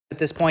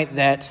this point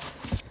that,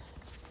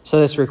 so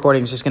this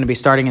recording is just going to be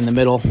starting in the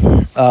middle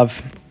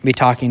of me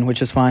talking,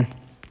 which is fine.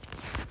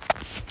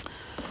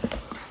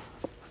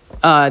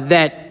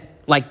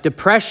 That like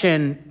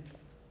depression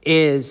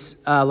is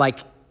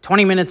like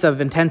 20 minutes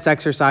of intense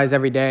exercise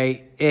every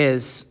day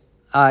is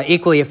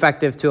equally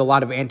effective to a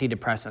lot of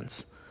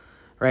antidepressants,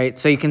 right?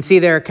 So you can see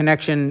there a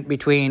connection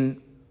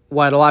between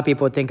what a lot of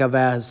people would think of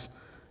as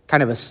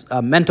kind of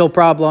a mental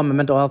problem, a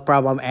mental health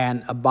problem,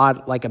 and a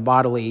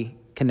bodily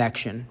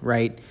connection,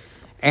 right?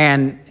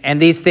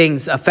 And these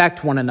things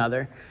affect one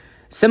another.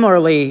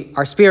 Similarly,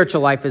 our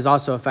spiritual life is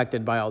also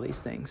affected by all these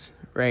things,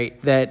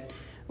 right? That,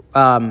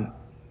 the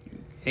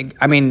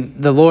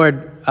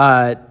Lord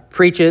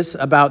preaches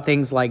about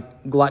things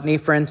like gluttony,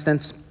 for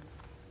instance,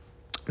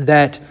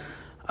 that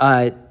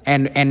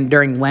and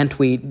during Lent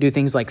we do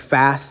things like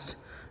fast,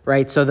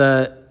 right? So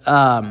the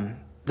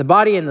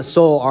body and the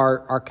soul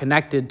are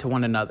connected to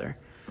one another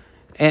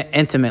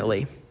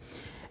intimately,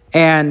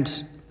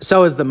 and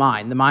so is the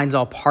mind. The mind's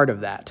all part of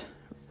that,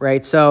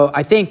 right? So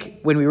I think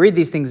when we read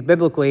these things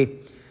biblically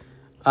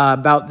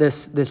about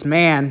this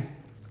man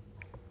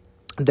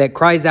that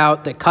cries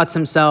out, that cuts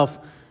himself,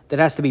 that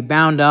has to be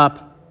bound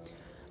up,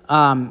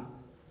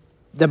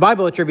 the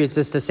Bible attributes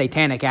this to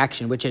satanic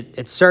action, which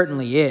it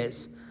certainly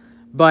is.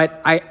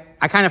 But I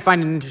kind of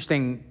find an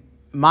interesting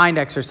mind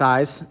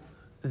exercise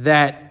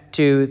that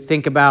to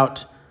think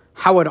about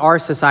how would our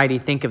society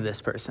think of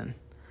this person,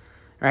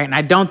 right? And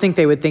I don't think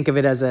they would think of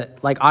it as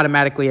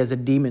automatically as a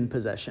demon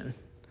possession,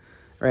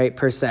 right,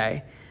 per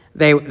se.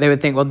 They would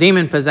think, well,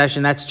 demon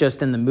possession, that's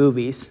just in the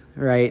movies,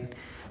 right?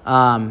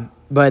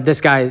 But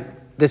this guy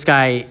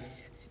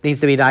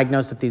needs to be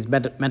diagnosed with these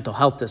mental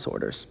health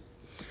disorders,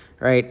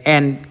 right?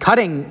 And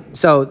cutting,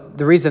 so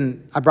the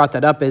reason I brought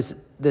that up is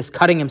this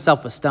cutting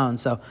himself with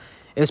stones. So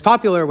it was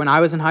popular when I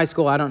was in high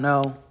school. I don't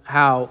know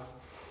how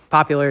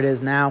popular it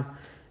is now,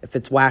 if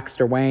it's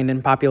waxed or waned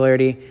in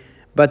popularity,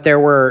 but there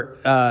were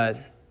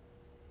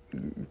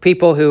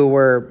people who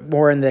were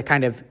more in the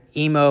kind of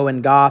emo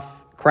and goth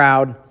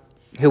crowd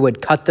who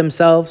would cut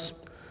themselves,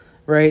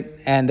 right?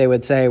 And they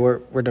would say,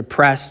 we're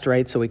depressed,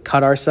 right? So we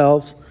cut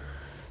ourselves.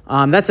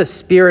 That's a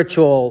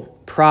spiritual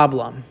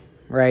problem,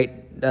 right?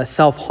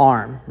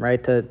 Self-harm,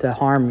 right? To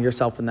harm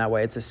yourself in that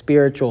way. It's a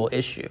spiritual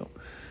issue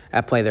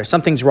at play there.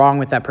 Something's wrong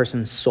with that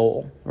person's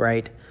soul,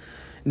 right?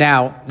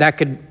 Now,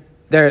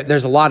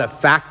 there's a lot of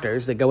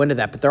factors that go into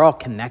that, but they're all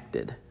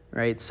connected,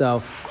 right?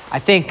 So I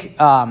think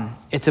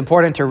it's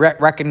important to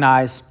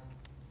recognize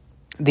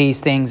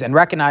these things and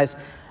recognize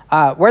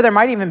where there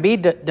might even be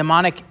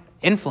demonic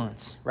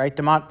influence, right?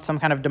 Some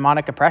kind of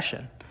demonic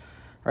oppression,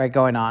 right,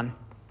 going on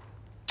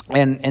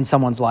in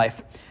someone's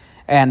life.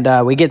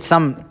 And we get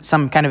some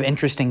kind of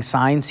interesting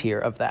signs here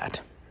of that,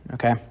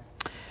 okay?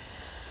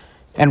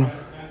 And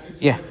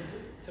yeah.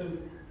 To the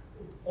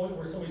point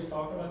where somebody's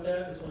talking about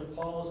that is when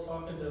Paul is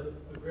talking to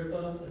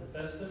Agrippa and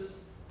Festus.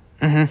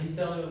 Mm-hmm. He's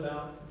telling him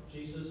about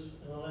Jesus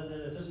and all that. And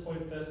then at this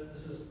point, this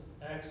is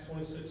Acts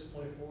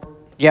 26:24.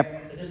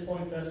 Yep. At this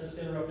point, Festus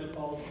interrupted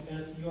Paul's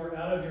defense. "You are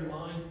out of your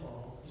mind,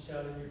 Paul," he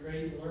shouted. "Your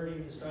great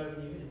learning is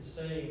driving you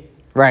insane."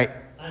 Right.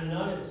 "I'm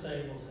not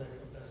insane, most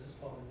excellent Festus,"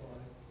 Paul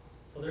replied.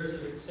 So there's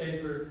an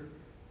exchange where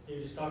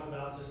they just talk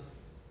about just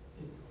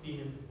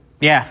being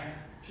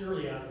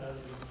purely out of your mind.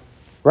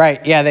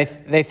 Right. Yeah.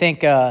 They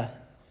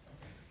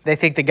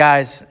think the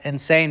guy's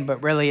insane,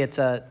 but really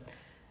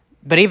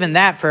but even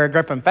that for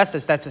Agrippa and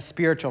Festus, that's a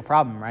spiritual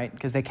problem, right?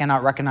 Because they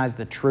cannot recognize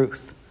the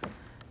truth,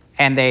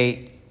 and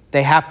they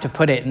have to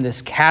put it in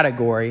this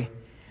category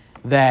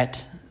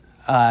that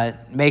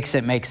makes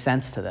it make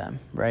sense to them,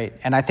 right?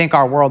 And I think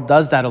our world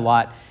does that a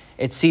lot.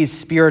 It sees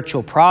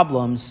spiritual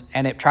problems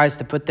and it tries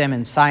to put them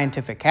in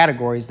scientific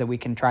categories that we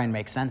can try and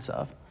make sense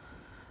of,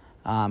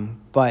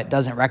 but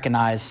doesn't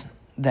recognize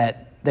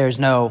that there's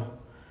no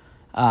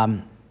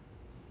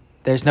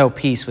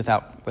peace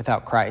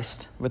without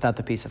Christ, without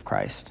the peace of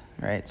Christ,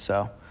 right?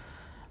 So,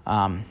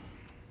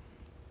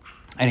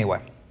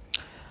 anyway,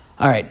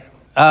 all right.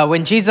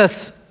 When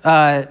Jesus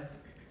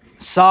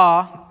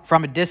saw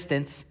from a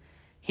distance,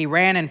 he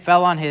ran and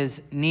fell on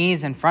his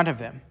knees in front of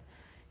him.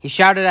 He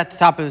shouted at the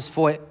top of his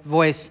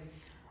voice,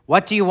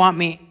 "What do you want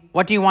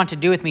to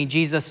do with me,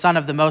 Jesus, Son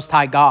of the Most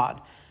High God?"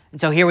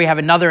 And so here we have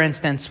another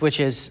instance, which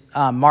is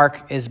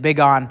Mark is big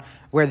on,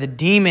 where the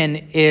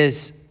demon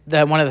is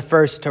one of the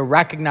first to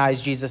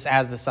recognize Jesus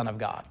as the Son of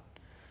God,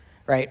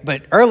 right?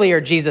 But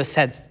earlier Jesus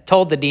had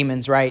told the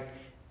demons, right,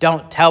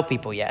 don't tell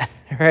people yet,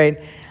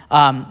 right?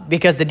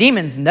 Because the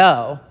demons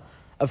know,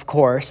 of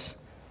course,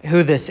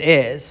 who this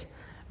is,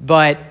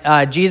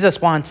 but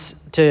Jesus wants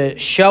to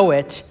show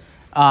it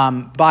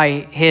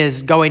by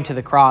his going to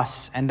the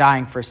cross and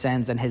dying for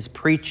sins and his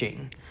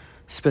preaching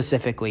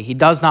specifically. He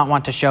does not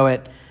want to show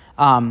it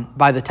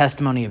by the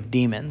testimony of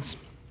demons.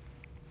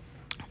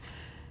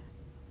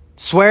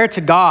 "Swear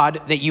to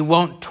God that you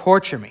won't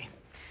torture me."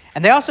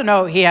 And they also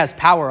know he has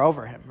power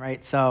over him,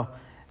 right? So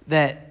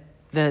that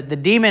the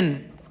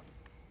demon,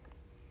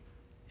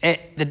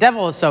 the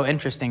devil is so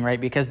interesting, right?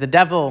 Because the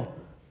devil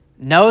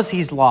knows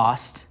he's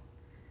lost.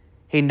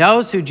 He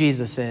knows who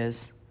Jesus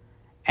is,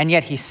 and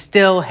yet he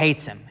still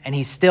hates him, and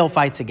he still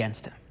fights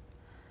against him,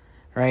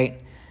 right?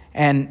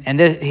 And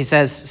he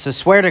says, so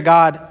swear to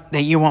God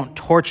that you won't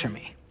torture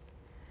me.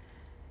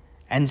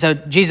 And so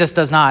Jesus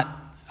does not,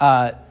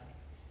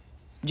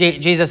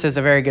 Jesus is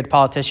a very good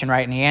politician,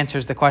 right? And he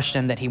answers the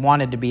question that he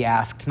wanted to be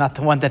asked, not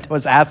the one that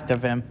was asked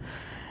of him,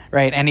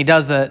 right? And he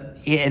does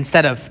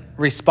instead of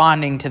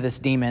responding to this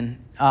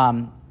demon,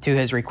 to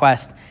his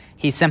request,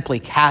 he simply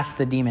casts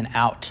the demon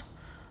out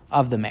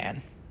of the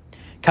man.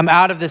 Come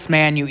out of this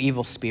man, you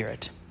evil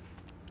spirit.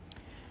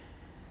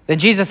 Then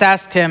Jesus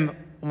asked him,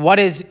 what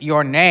is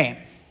your name?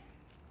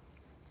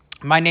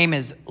 My name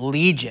is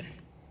Legion.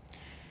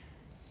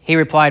 He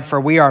replied, for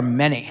we are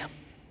many.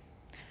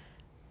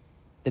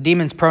 The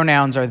demon's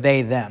pronouns are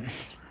they, them,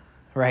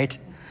 right?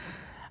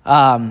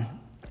 And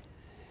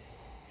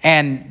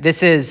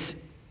this is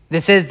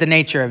the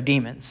nature of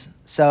demons.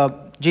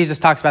 So Jesus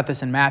talks about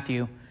this in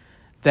Matthew,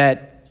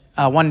 that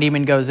one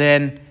demon goes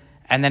in,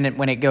 and then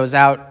when it goes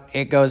out,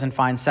 it goes and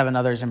finds 7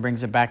 others and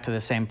brings it back to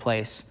the same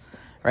place,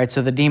 right?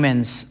 So the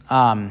demons,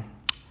 they're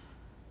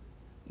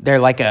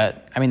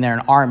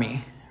an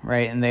army,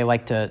 right? And they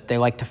like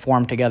to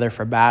form together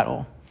for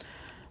battle.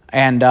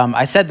 And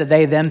I said the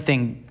they them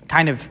thing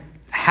kind of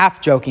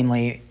half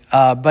jokingly,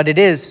 but it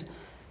is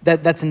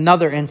that's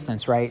another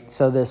instance, right?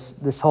 So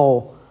this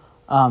whole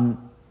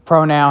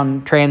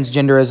pronoun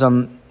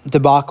transgenderism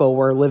debacle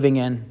we're living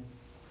in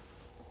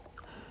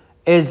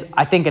is,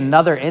 I think,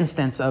 another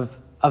instance of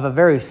a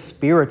very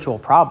spiritual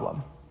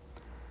problem,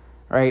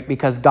 right?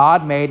 Because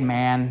God made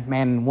man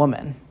and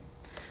woman.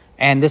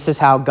 And this is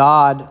how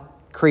God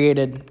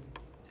created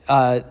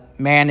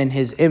man in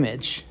his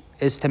image,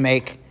 is to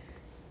make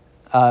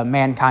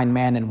mankind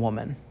man and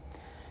woman.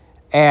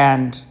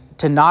 And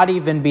to not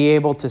even be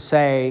able to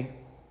say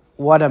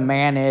what a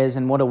man is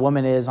and what a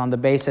woman is on the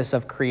basis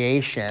of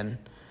creation,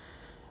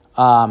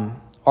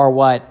 or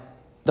what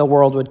the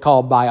world would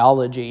call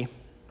biology,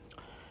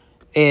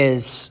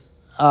 is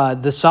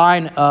the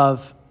sign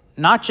of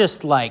not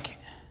just like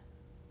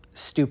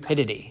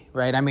stupidity,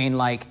 right? I mean,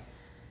 like,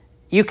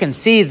 you can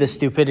see the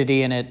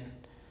stupidity in it.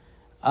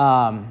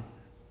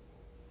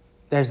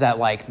 There's that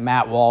like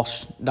Matt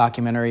Walsh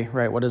documentary,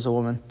 right? What is a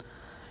Woman?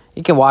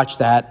 You can watch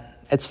that.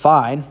 It's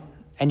fine.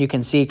 And you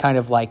can see kind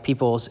of like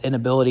people's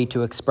inability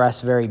to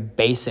express very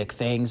basic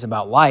things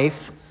about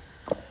life.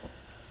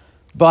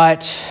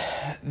 But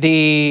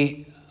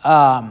the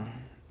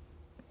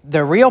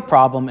real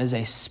problem is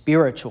a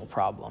spiritual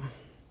problem,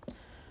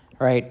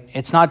 right?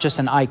 It's not just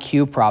an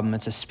IQ problem,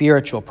 it's a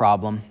spiritual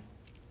problem.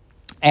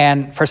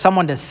 And for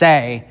someone to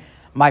say,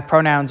 my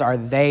pronouns are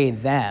they,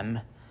 them,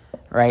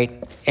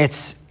 right?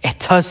 It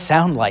does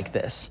sound like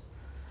this,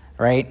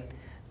 right?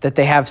 That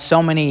they have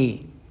so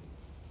many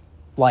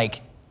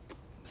like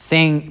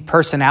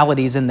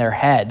personalities in their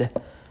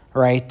head,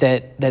 right?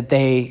 That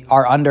they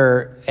are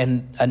under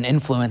an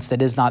influence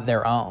that is not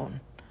their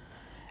own.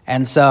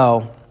 And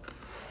so,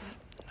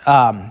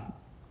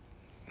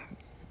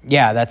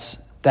 that's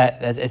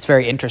it's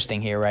very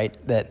interesting here,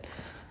 right? That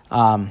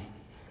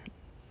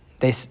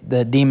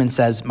the demon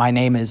says, my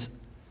name is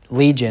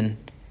Legion.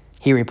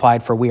 He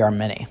replied, for we are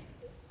many.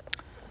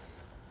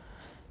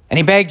 And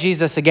he begged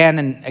Jesus again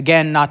and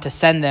again not to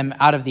send them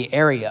out of the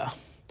area.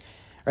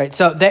 Right.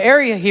 So the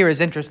area here is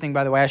interesting,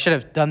 by the way. I should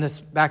have done this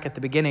back at the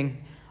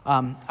beginning.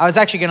 I was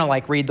actually going to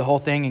like read the whole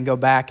thing and go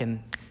back,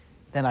 and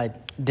then I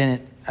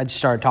didn't. I just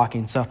started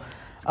talking. So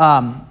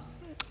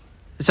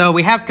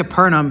we have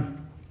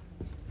Capernaum,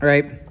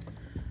 right?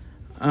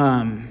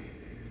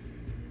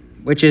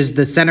 Which is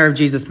the center of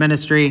Jesus'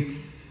 ministry.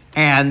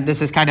 And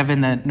this is kind of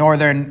in the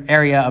northern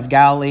area of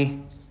Galilee,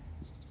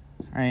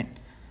 right?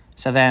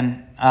 So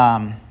then,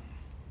 and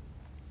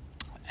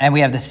we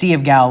have the Sea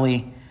of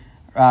Galilee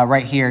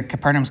right here.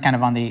 Capernaum's kind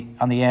of on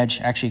the edge.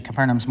 Actually,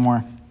 Capernaum's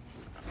more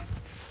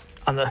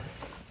on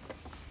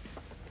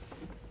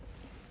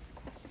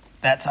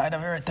that side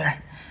of it right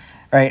there,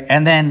 right?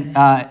 And then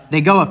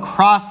they go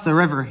across the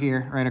river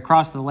here, right,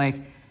 across the lake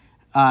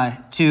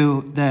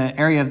to the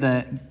area of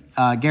the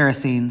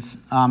Gerasenes,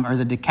 or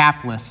the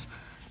Decapolis,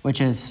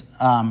 which is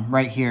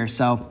right here.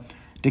 So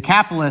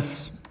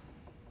Decapolis,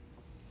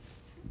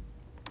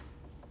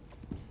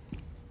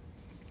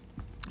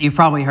 you've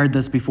probably heard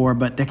this before,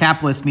 but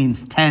Decapolis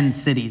means 10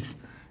 cities,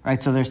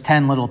 right? So there's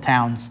 10 little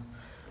towns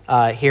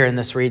here in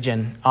this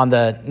region on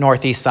the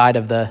northeast side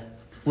of the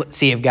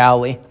Sea of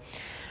Galilee.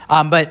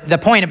 But the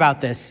point about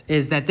this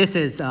is that this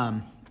is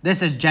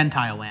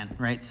Gentile land,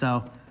 right?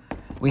 So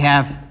we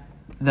have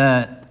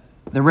the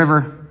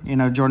river,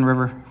 Jordan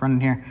River running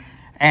here,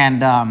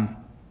 and on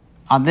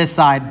this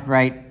side,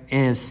 right,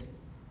 is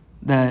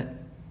the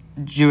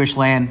Jewish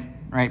land,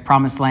 right,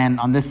 promised land.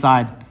 On this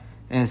side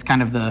is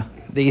kind of the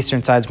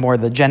eastern side is more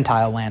the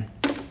Gentile land.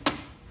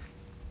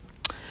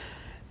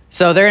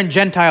 So they're in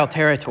Gentile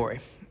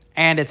territory.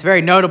 And it's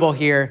very notable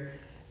here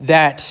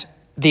that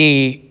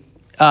the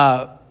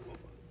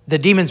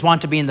demons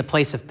want to be in the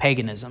place of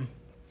paganism,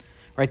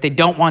 right? They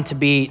want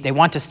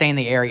to stay in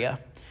the area.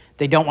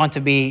 They don't want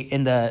to be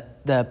in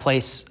the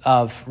place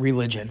of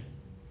religion,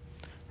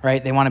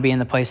 right? They want to be in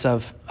the place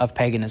of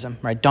paganism,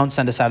 right? Don't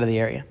send us out of the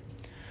area.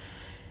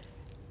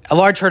 A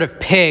large herd of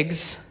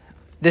pigs.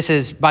 This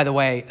is, by the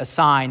way, a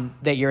sign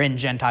that you're in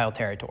Gentile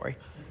territory,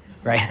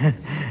 right?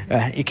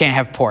 You can't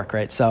have pork,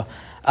 right? So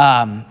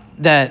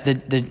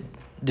the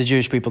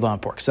Jewish people don't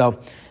have pork. So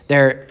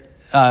they're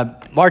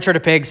large herd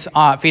of pigs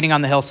feeding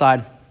on the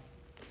hillside.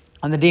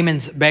 And the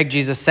demons beg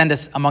Jesus, send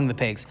us among the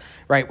pigs,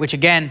 right? Which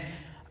again,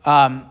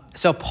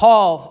 so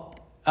Paul,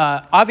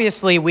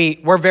 obviously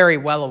we're very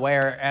well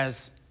aware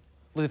as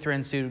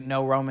Lutherans who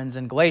know Romans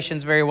and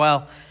Galatians very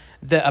well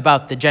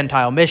about the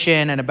Gentile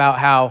mission and about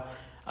how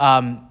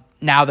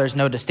now there's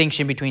no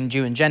distinction between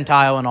Jew and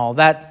Gentile and all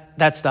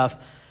that stuff.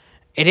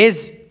 It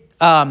is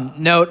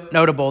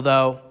notable,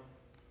 though.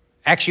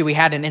 Actually, we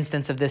had an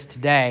instance of this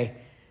today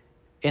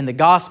in the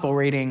gospel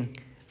reading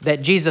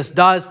that Jesus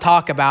does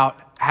talk about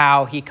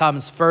how he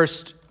comes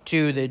first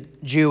to the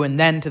Jew and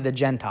then to the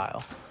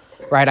Gentile,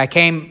 right? I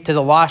came to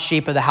the lost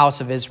sheep of the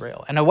house of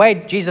Israel. In a way,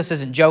 Jesus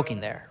isn't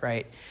joking there,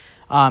 right?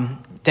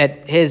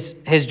 That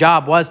his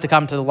job was to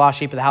come to the lost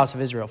sheep of the house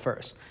of Israel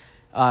first.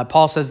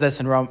 Paul says this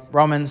in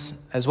Romans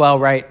as well,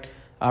 right?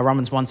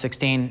 Romans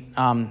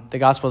 1:16, the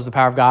gospel is the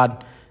power of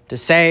God to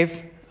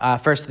save,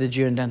 first to the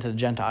Jew and then to the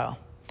Gentile.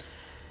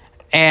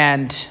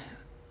 And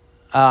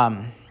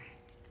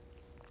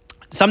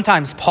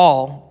sometimes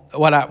Paul,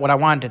 what I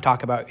wanted to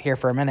talk about here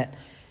for a minute,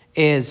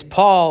 is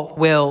Paul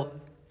will,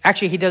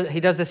 actually he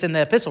does this in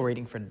the epistle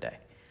reading for today,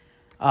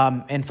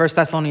 in 1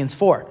 Thessalonians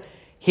 4.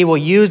 He will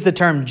use the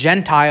term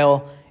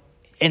Gentile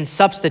in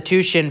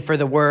substitution for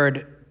the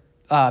word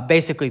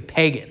basically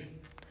pagan,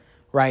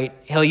 right?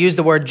 He'll use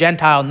the word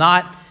Gentile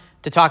not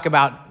to talk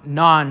about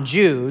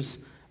non-Jews,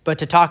 but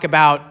to talk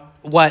about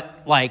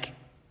what like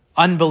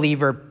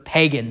unbeliever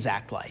pagans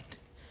act like,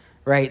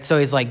 right? So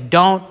he's like,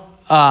 don't,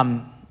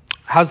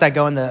 how's that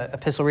go in the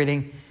epistle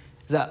reading?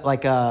 Is that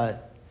like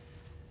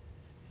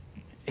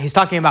he's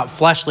talking about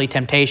fleshly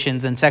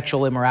temptations and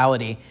sexual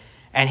immorality,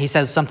 and he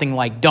says something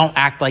like, don't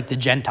act like the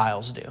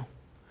Gentiles do,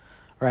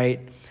 right?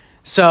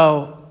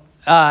 So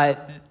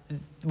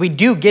we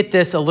do get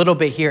this a little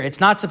bit here. It's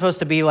not supposed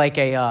to be like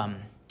a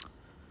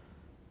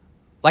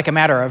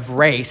matter of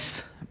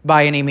race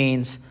by any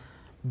means,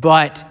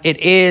 but it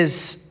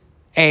is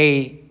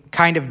a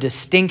kind of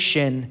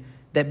distinction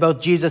that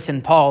both Jesus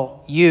and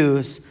Paul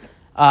use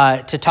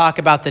to talk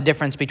about the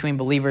difference between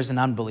believers and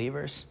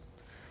unbelievers.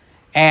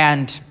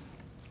 And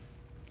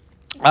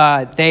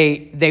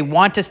they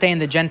want to stay in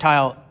the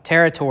Gentile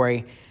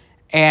territory,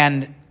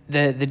 and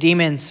the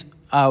demons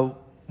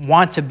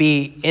want to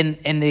be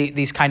in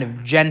these kind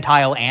of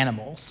Gentile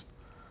animals,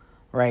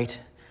 right?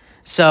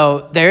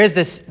 So there is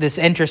this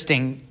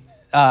interesting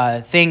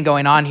thing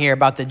going on here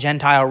about the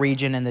Gentile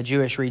region and the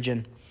Jewish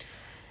region,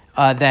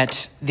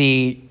 that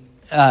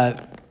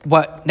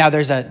now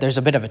there's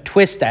a bit of a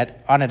twist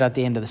on it at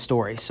the end of the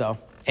story. So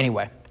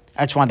anyway,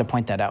 I just wanted to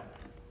point that out.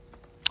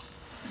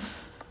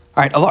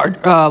 All right, a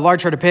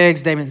large herd of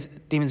pigs.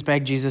 Demons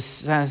begged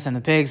Jesus and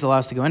the pigs, allow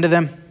us to go into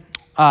them,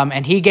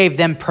 and he gave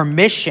them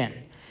permission.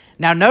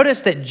 Now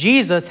notice that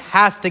Jesus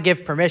has to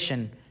give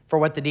permission for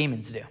what the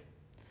demons do,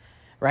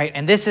 right?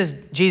 And this is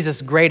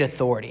Jesus' great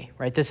authority,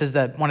 right? This is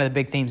one of the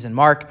big themes in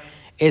Mark,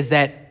 is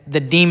that the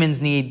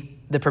demons need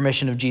the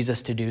permission of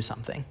Jesus to do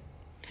something,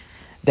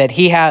 that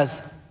he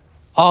has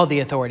all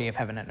the authority of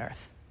heaven and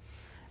earth,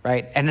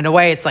 right? And in a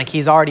way, it's like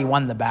he's already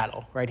won the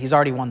battle, right? He's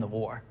already won the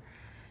war,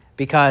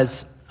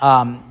 because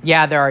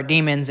there are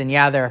demons and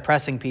they're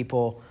oppressing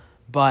people,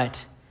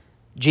 but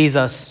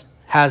Jesus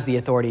has the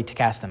authority to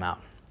cast them out,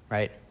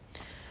 right?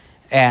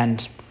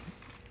 And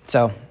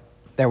so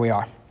there we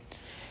are.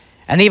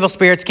 And the evil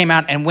spirits came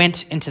out and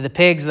went into the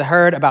pigs, the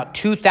herd, about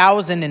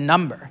 2,000 in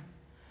number,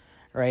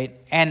 right?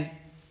 And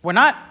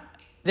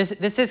this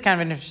is kind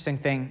of an interesting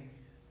thing.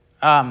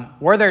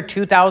 Were there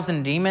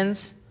 2,000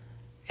 demons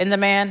in the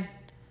man?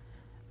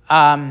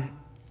 Not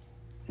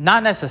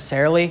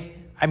necessarily.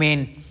 I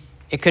mean,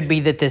 it could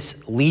be that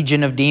this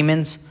legion of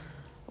demons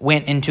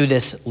went into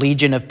this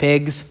legion of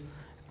pigs,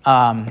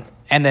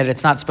 and that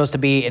it's not supposed to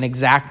be an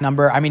exact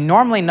number. I mean,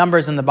 normally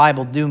numbers in the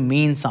Bible do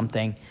mean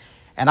something,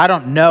 and I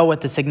don't know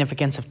what the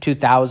significance of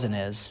 2,000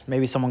 is.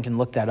 Maybe someone can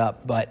look that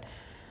up, but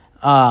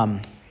I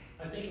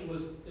think it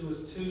was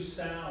 2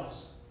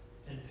 sows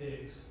and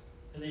pigs,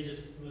 and they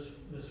just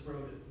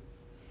miswrote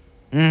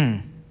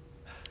it.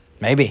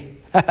 Maybe.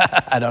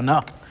 I don't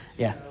know.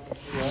 Yeah.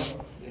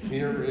 Well,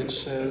 here it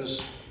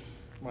says,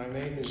 my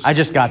name is... I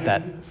just got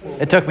that.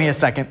 It took me a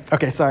second.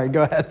 Okay, sorry.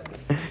 Go ahead.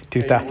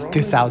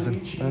 2,000.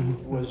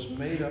 Legion was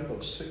made up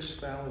of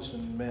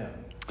 6,000 men.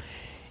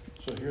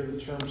 So here the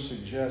term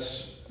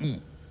suggests...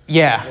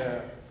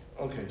 Yeah.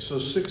 Okay, so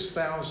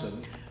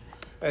 6,000.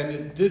 And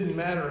it didn't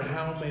matter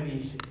how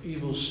many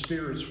evil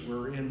spirits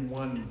were in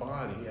one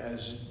body,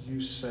 as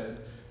you said.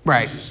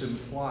 Right. Jesus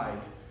implied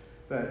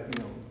that,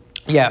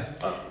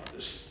 up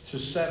to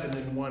 7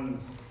 in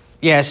one.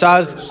 Yeah, so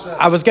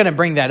I was going to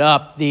bring that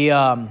up.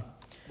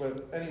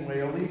 But anyway,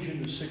 a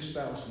legion is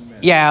 6,000 men.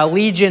 Yeah, a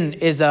legion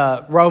is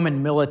a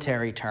Roman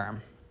military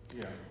term.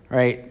 Yeah.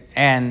 Right,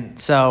 and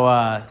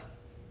so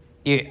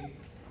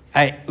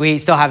we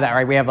still have that,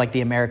 right? We have like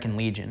the American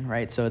Legion,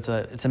 right? So it's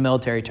a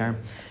military term.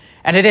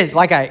 And it is,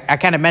 like I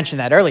kind of mentioned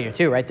that earlier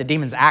too, right? The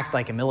demons act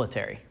like a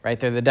military, right?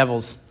 They're the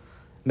devil's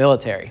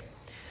military.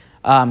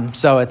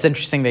 So it's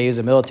interesting they use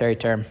a military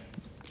term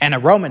and a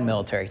Roman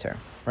military term,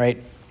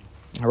 right?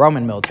 A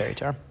Roman military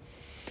term.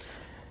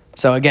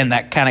 So again,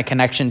 that kind of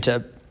connection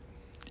to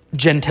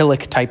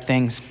gentilic type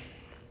things.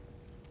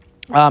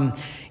 But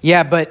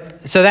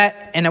so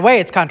that, in a way,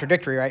 it's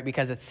contradictory, right?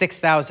 Because it's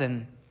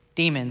 6,000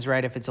 demons,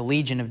 right? If it's a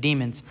legion of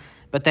demons,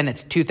 but then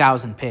it's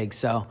 2,000 pigs.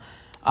 So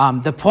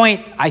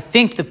I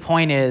think the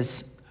point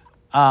is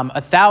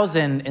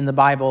 1,000 in the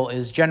Bible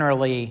is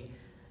generally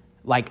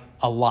like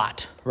a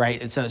lot,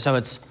 right? So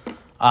it's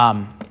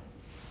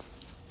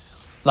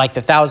like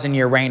the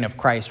 1,000-year reign of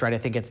Christ, right? I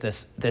think it's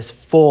this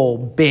full,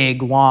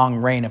 big, long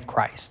reign of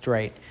Christ,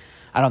 right?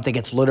 I don't think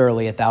it's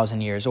literally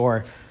 1,000 years,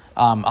 or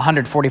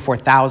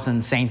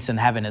 144,000 saints in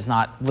heaven is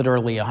not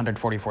literally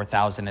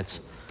 144,000. It's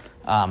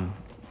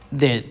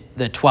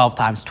the 12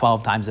 times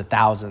 12 times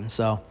 1,000.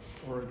 So.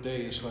 Or a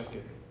day is like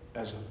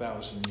as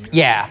 1,000 years.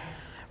 Yeah,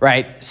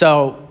 right.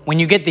 So when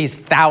you get these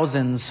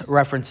thousands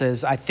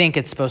references, I think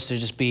it's supposed to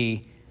just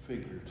be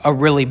a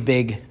really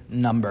big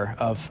number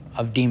of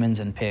demons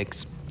and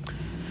pigs.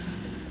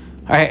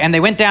 All right, and they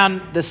went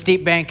down the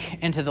steep bank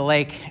into the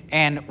lake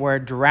and were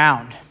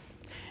drowned.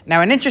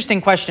 Now, an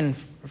interesting question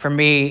for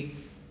me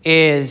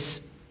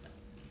is,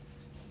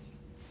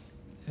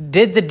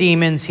 did the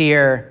demons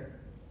here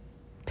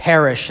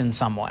perish in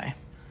some way?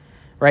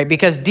 Right?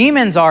 Because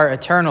demons are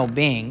eternal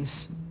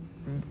beings,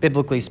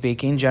 biblically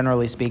speaking,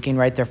 generally speaking,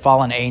 right? They're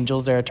fallen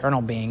angels, they're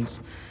eternal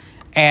beings.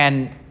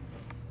 And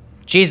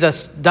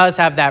Jesus does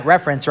have that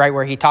reference, right,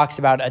 where he talks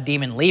about a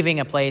demon leaving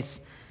a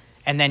place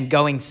and then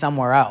going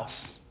somewhere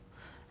else,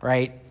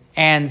 right?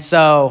 And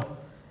so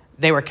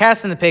they were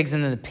cast in the pigs,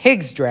 and then the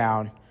pigs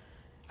drowned.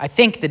 I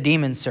think the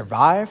demons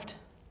survived.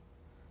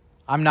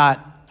 I'm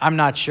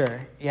not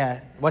sure.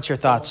 Yeah. What's your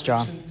thoughts,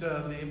 John? Isn't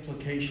the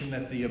implication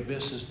that the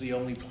abyss is the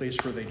only place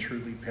where they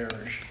truly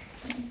perish?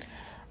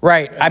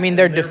 Right. I mean,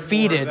 they're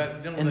defeated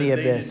in the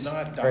abyss. They did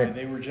not die. Right.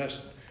 They were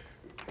just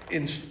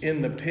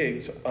in the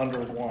pigs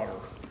underwater.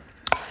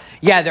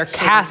 Yeah, they're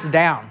cast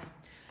down.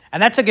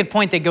 And that's a good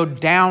point. They go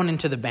down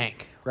into the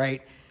bank,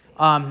 right?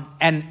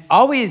 And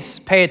always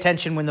pay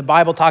attention when the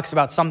Bible talks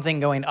about something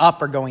going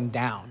up or going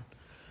down,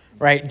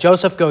 right?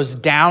 Joseph goes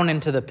down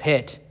into the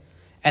pit,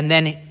 and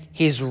then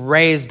he's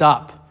raised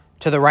up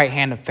to the right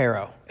hand of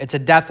Pharaoh. It's a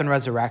death and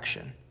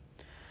resurrection,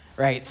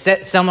 right?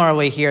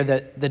 Similarly here,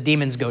 the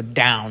demons go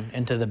down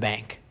into the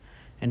bank,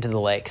 into the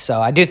lake.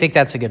 So I do think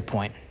that's a good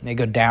point. They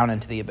go down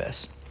into the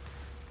abyss.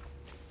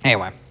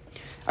 Anyway,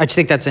 I just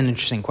think that's an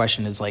interesting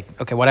question, is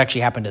like, okay, what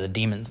actually happened to the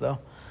demons, though?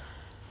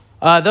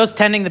 Those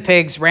tending the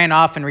pigs ran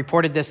off and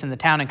reported this in the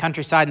town and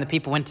countryside, and the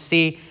people went to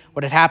see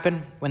what had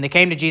happened. When they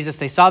came to Jesus,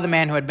 they saw the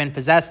man who had been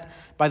possessed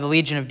by the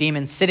legion of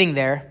demons sitting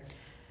there,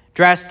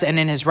 dressed and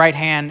in his right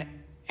hand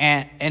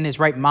and in his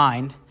right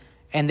mind,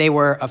 and they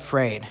were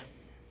afraid.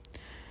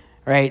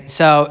 Right?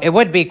 So it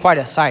would be quite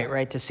a sight,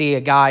 right, to see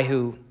a guy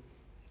who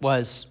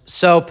was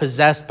so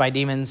possessed by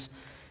demons,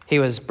 he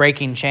was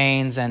breaking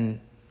chains and,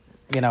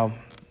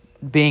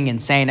 being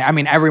insane. I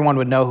mean, everyone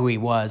would know who he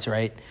was,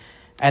 right?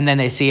 And then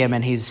they see him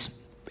and he's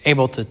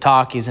able to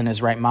talk. He's in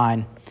his right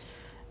mind.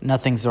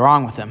 Nothing's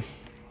wrong with him.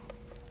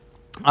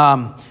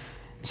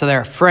 So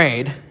they're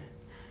afraid.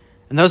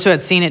 And those who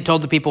had seen it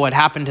told the people what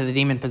happened to the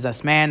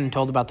demon-possessed man and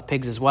told about the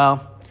pigs as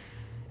well.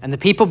 And the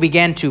people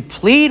began to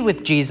plead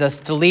with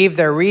Jesus to leave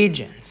their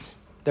region.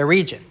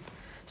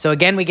 So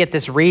again, we get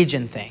this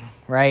region thing,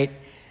 right?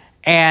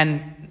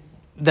 And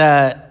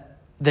the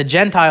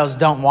Gentiles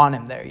don't want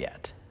him there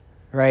yet,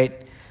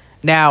 right?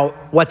 Now,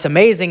 what's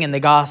amazing in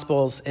the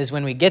Gospels is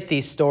when we get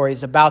these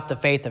stories about the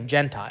faith of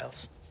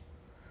Gentiles,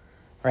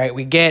 right?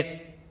 We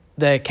get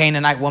the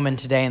Canaanite woman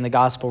today in the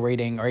Gospel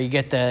reading, or you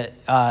get the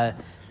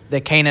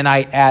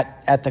Canaanite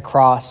at the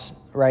cross,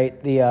 right?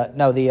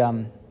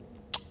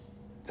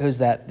 Who's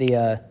that?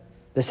 The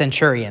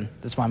centurion.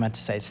 That's what I meant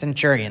to say.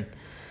 Centurion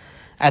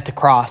at the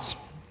cross.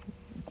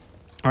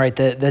 All right,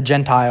 the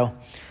Gentile.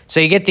 So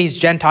you get these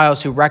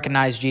Gentiles who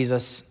recognize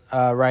Jesus,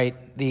 right?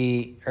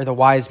 The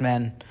wise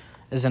men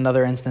is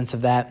another instance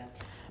of that.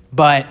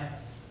 But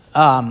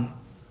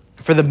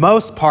for the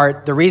most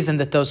part, the reason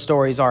that those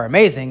stories are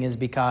amazing is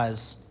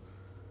because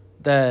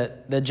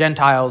the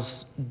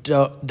Gentiles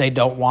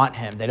don't want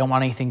him. They don't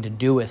want anything to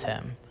do with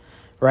him,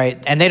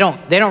 right? And they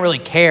don't really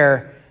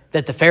care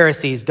that the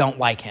Pharisees don't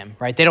like him,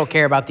 right? They don't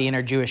care about the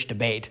inter-Jewish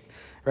debate,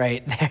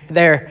 right?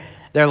 They're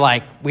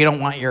like, we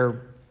don't want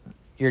your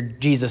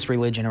Jesus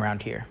religion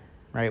around here,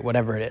 right?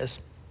 Whatever it is,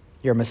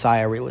 your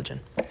Messiah religion.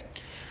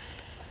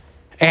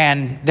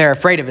 And they're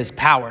afraid of his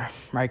power,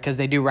 right? Because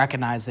they do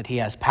recognize that he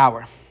has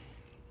power.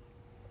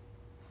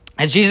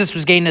 As Jesus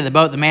was getting to the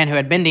boat, the man who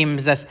had been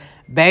demon-possessed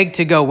begged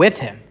to go with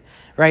him,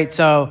 right?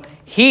 So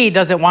he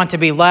doesn't want to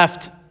be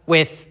left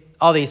with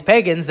all these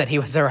pagans that he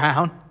was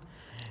around,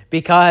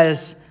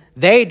 because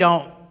they're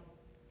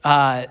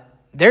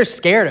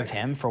scared of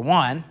him, for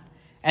one,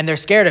 and they're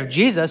scared of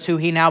Jesus, who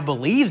he now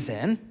believes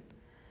in,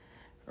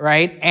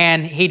 right?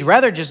 And he'd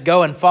rather just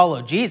go and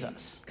follow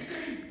Jesus.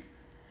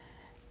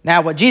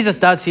 Now, what Jesus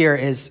does here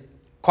is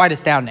quite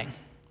astounding.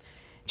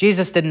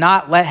 Jesus did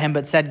not let him,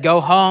 but said, "Go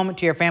home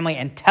to your family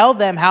and tell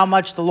them how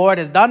much the Lord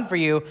has done for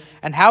you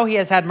and how he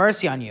has had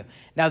mercy on you."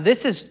 Now,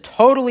 this is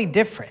totally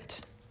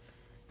different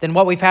than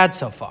what we've had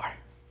so far,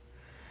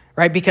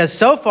 right? Because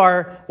so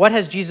far, what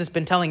has Jesus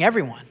been telling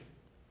everyone?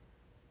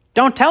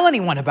 Don't tell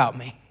anyone about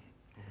me,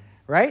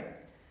 right?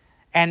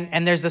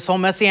 And there's this whole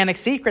messianic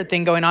secret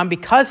thing going on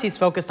because he's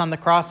focused on the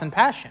cross and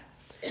passion.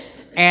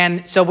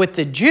 And so with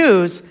the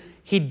Jews,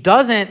 he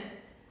doesn't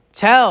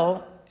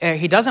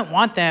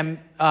want them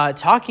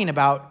talking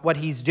about what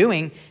he's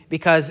doing,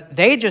 because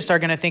they just are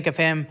going to think of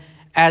him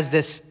as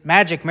this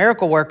magic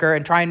miracle worker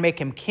and try and make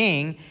him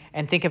king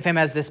and think of him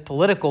as this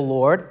political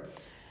lord.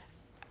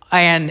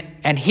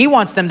 And he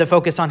wants them to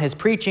focus on his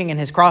preaching and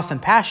his cross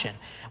and passion.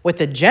 With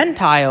the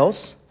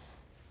Gentiles,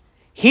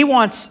 he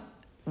wants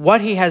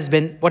what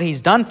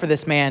he's done for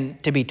this man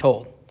to be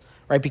told,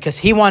 right? Because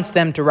he wants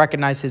them to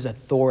recognize his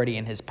authority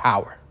and his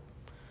power.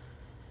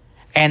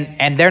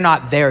 And they're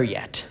not there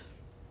yet,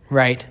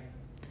 right?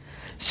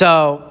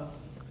 So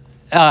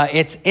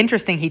it's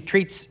interesting. He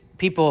treats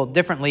people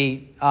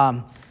differently.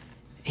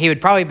 He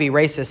would probably be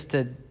racist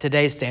to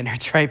today's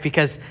standards, right?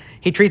 Because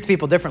he treats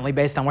people differently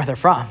based on where they're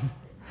from,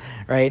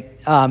 right?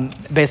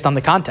 Based on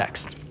the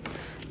context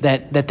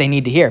that they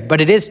need to hear.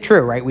 But it is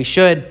true, right? We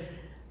should.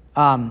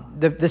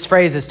 This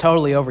phrase is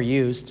totally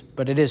overused,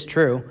 but it is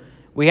true.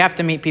 We have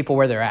to meet people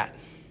where they're at,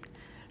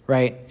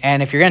 right?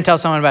 And if you're going to tell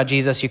someone about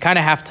Jesus, you kind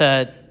of have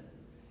to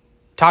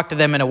talk to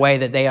them in a way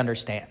that they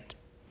understand,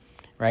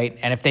 right?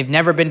 And if they've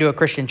never been to a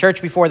Christian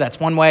church before, that's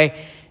one way.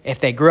 If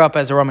they grew up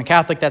as a Roman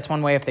Catholic, that's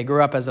one way. If they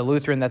grew up as a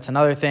Lutheran, that's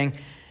another thing.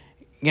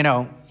 You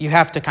know, you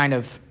have to kind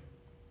of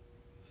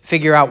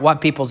figure out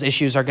what people's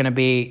issues are going to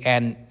be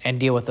and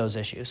deal with those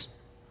issues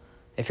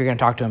if you're going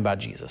to talk to them about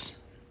Jesus.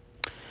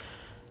 All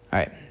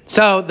right.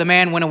 So the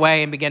man went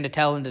away and began to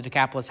tell in the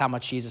Decapolis how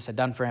much Jesus had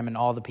done for him, and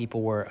all the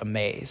people were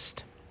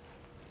amazed.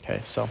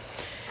 Okay, so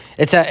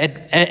it's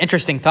an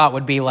interesting thought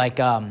would be like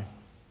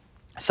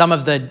some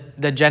of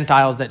the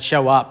Gentiles that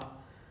show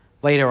up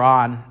later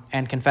on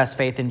and confess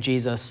faith in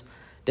Jesus,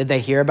 did they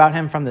hear about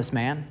him from this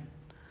man?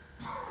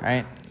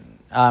 Right?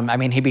 I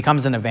mean, he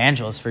becomes an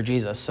evangelist for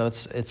Jesus, so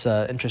it's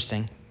an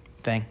interesting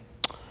thing.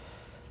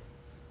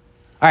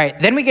 All right,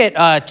 then we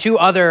get two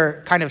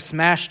other kind of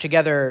smashed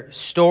together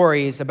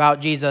stories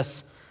about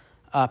Jesus'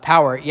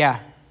 power. Yeah,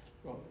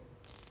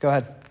 go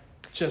ahead.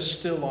 Just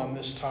still on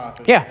this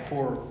topic. Yeah.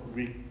 Before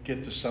we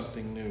get to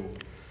something new.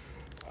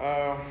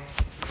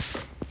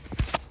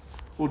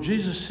 Well,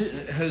 Jesus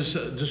has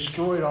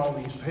destroyed all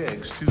these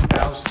pigs,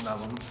 2,000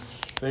 of them.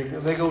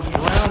 They go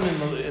drown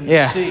in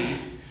the sea.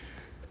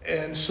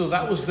 And so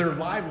that was their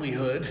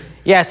livelihood.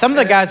 Yeah, some of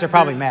the guys are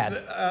probably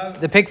mad.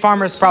 The pig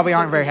farmers probably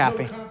aren't very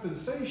happy. There's no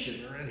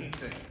compensation or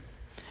anything.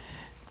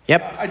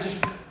 Yep.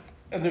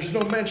 And there's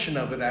no mention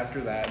of it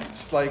after that.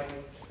 It's like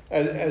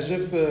as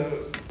if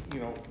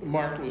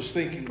Mark was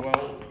thinking,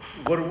 well,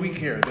 what do we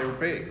care? They're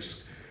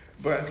pigs.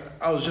 But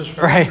I was just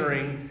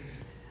wondering,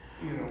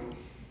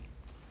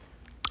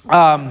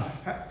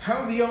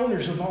 how the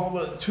owners of all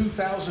the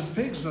 2,000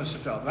 pigs must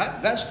have felt.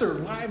 That's their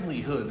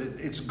livelihood.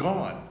 It's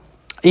gone.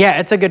 Yeah,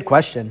 it's a good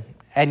question.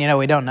 And,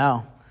 we don't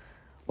know.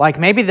 Like,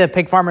 maybe the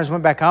pig farmers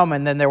went back home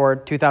and then there were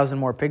 2,000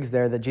 more pigs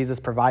there that Jesus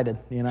provided,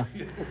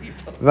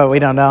 But we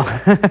don't know.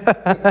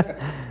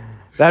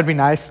 That'd be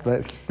nice,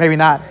 but maybe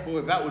not.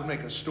 Well, that would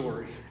make a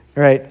story.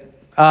 Right.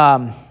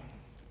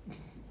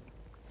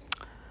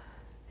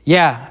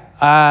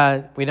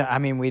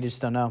 We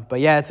just don't know. But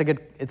yeah, it's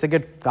a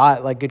good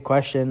thought, like good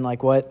question,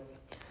 like what,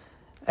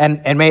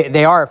 and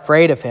they are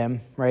afraid of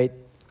him, right?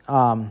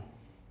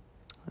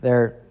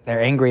 They're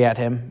angry at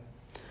him.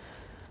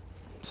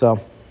 So,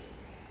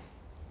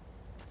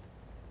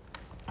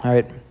 all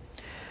right,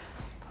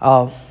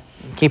 I'll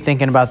keep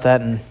thinking about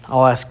that, and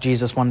I'll ask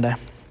Jesus one day.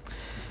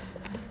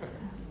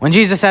 When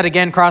Jesus had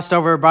again crossed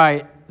over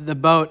by the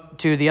boat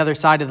to the other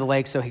side of the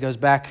lake, so he goes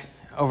back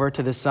over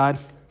to this side.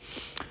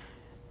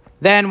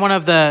 Then one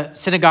of the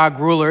synagogue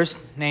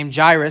rulers named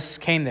Jairus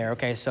came there.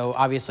 Okay, so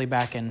obviously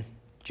back in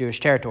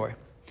Jewish territory.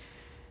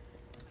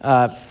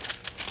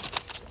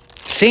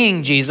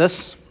 Seeing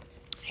Jesus,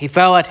 he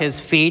fell at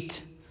his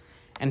feet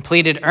and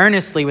pleaded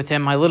earnestly with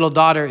him, "My little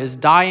daughter is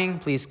dying.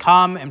 Please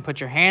come and put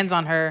your hands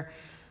on her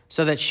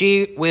so that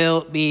she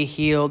will be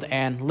healed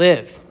and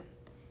live."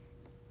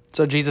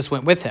 So Jesus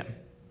went with him.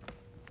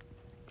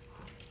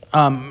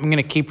 I'm going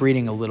to keep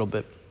reading a little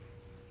bit.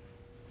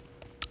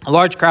 A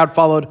large crowd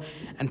followed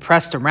and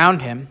pressed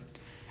around him.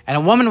 And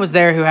a woman was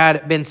there who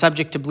had been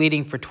subject to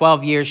bleeding for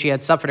 12 years. She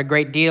had suffered a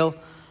great deal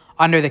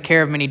under the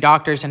care of many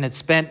doctors and had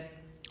spent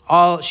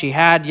all she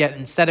had, yet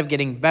instead of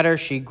getting better,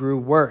 she grew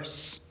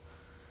worse.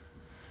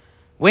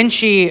 When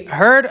she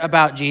heard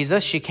about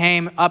Jesus, she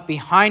came up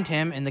behind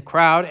him in the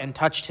crowd and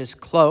touched his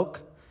cloak,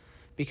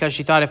 because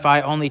she thought, if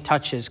I only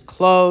touch his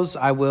clothes,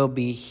 I will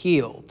be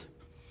healed.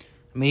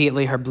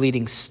 Immediately her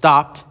bleeding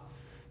stopped.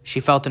 she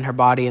felt in her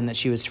body and that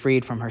she was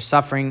freed from her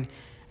suffering.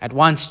 At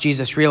once,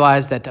 Jesus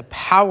realized that the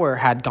power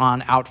had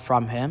gone out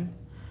from him.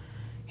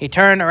 He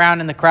turned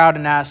around in the crowd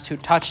and asked, "Who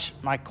touched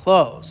my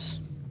clothes?"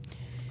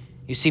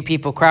 "You see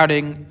people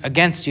crowding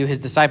against you," his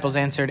disciples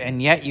answered,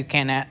 "and yet you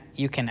can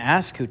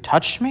ask, 'Who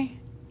touched me?'"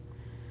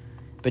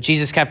 But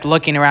Jesus kept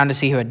looking around to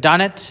see who had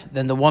done it.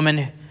 Then the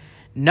woman,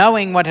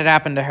 knowing what had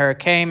happened to her,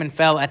 came and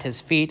fell at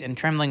his feet, and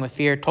trembling with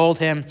fear, told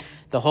him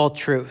the whole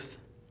truth.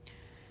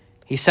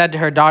 He said to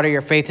her, "Daughter,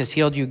 your faith has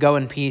healed you. Go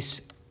in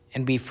peace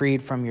and be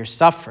freed from your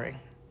suffering."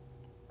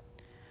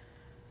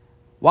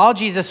 While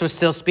Jesus was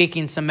still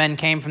speaking, some men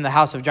came from the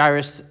house of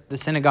Jairus, the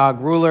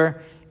synagogue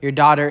ruler. "Your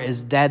daughter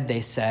is dead,"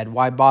 they said.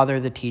 "Why bother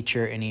the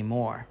teacher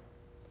anymore?"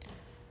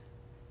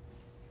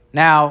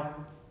 Now,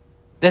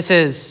 this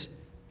is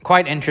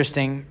quite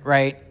interesting,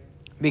 right?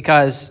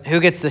 Because who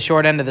gets the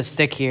short end of the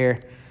stick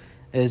here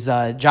is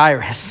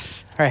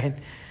Jairus, right?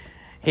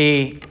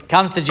 He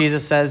comes to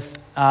Jesus, says,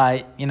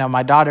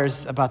 my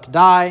daughter's about to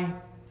die.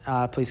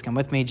 Please come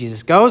with me.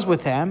 Jesus goes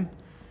with him.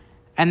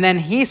 And then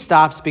he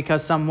stops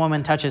because some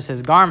woman touches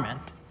his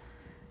garment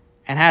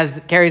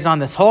and carries on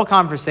this whole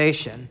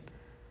conversation.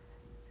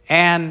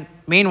 And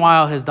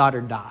meanwhile, his daughter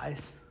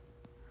dies,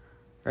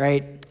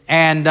 right?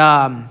 And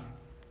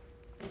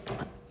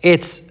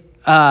it's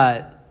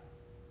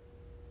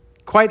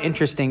quite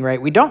interesting,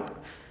 right? We don't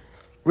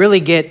really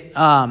get...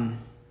 let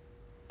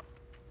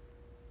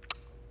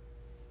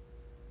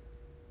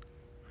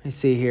me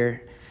see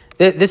here.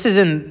 This is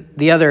in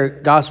the other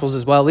Gospels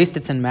as well. At least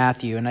it's in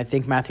Matthew, and I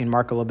think Matthew and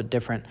Mark are a little bit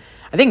different.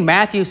 I think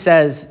Matthew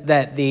says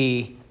that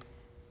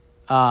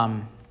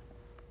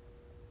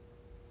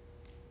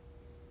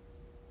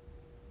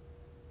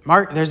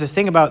Mark, there's this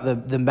thing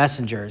about the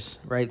messengers,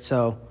 right?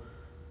 So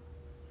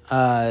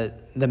the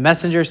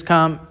messengers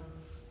come,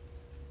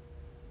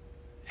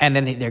 and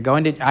then they're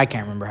going to... I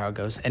can't remember how it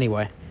goes.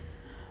 Anyway.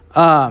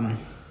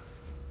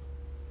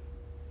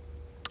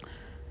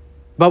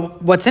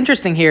 But what's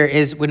interesting here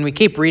is when we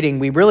keep reading,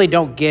 we really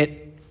don't get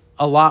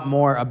a lot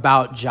more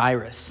about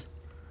Jairus,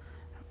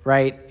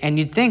 right? And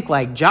you'd think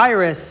like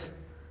Jairus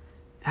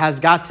has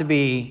got to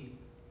be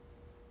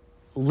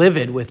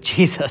livid with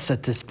Jesus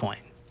at this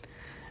point,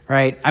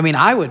 right? I mean,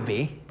 I would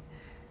be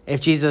if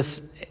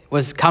Jesus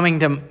was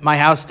coming to my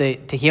house to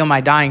heal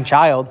my dying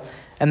child,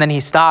 and then he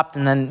stopped,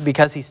 and then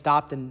because he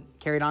stopped and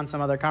carried on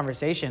some other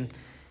conversation,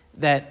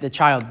 that the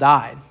child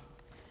died,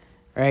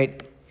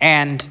 right?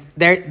 And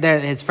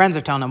his friends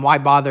are telling him, why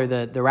bother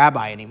the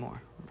rabbi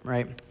anymore,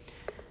 right?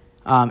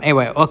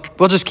 Anyway,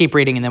 we'll just keep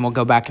reading and then we'll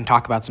go back and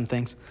talk about some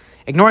things.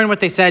 Ignoring what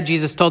they said,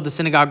 Jesus told the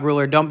synagogue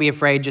ruler, "Don't be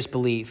afraid, just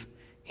believe."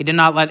 He did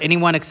not let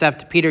anyone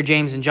except Peter,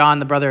 James, and John,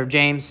 the brother of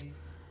James,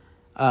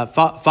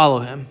 follow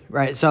him,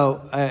 right?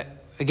 So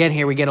again,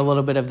 here we get a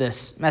little bit of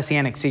this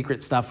messianic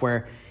secret stuff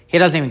where he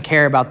doesn't even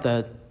care about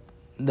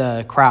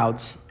the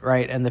crowds,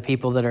 right? And the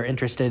people that are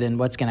interested in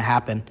what's going to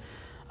happen.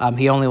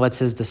 He only lets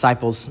his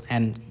disciples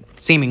and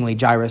seemingly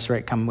Jairus,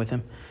 right, come with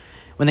him.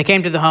 When they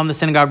came to the home, the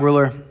synagogue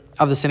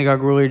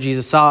ruler,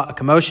 Jesus saw a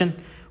commotion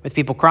with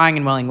people crying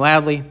and wailing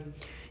loudly.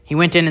 He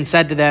went in and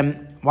said to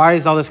them, "Why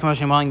is all this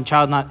commotion and wailing? The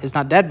child is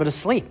not dead, but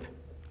asleep."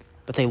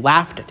 But they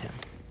laughed at him.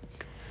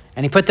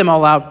 And he put them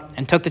all out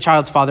and took the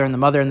child's father and the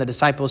mother and the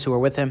disciples who were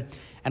with him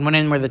and went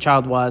in where the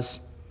child was.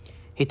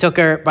 He took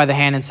her by the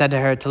hand and said to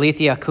her,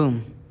 "Talitha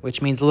cum,"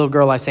 which means, "Little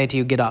girl, I say to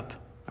you, get up,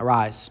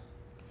 arise."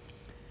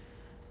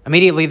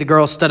 Immediately the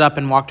girl stood up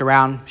and walked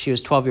around. She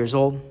was 12 years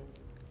old.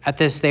 At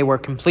this, they were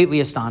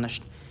completely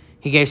astonished.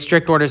 He gave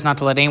strict orders not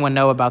to let anyone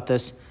know about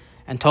this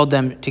and told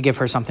them to give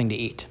her something to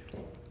eat.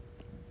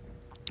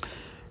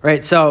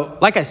 Right, so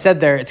like I said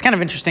there, it's kind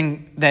of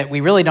interesting that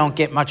we really don't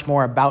get much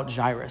more about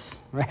Jairus,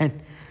 right?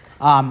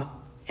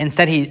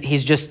 Instead,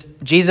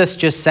 Jesus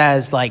just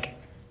says, like,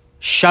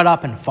 shut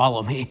up and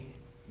follow me,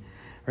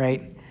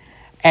 right?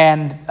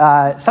 And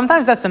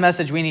sometimes that's the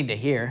message we need to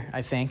hear,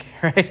 I think,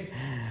 right?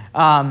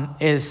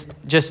 Is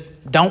just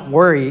don't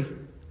worry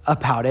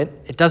about it.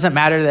 It doesn't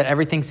matter that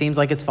everything seems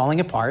like it's falling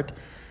apart.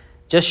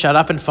 Just shut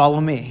up and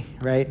follow me,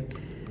 right?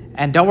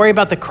 And don't worry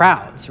about the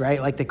crowds,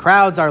 right? Like the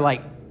crowds are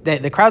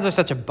the crowds are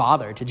such a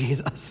bother to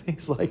Jesus.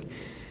 He's like,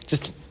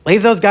 just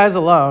leave those guys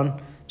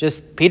alone.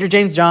 Just Peter,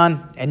 James,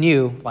 John, and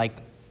you,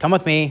 like, come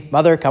with me.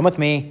 Mother, come with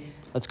me.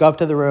 Let's go up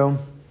to the room.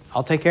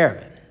 I'll take care of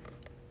it.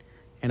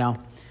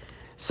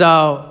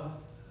 So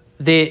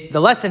the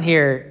lesson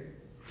here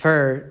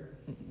for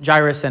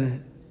Jairus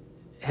and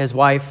his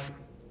wife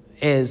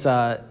is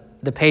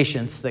the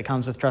patience that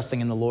comes with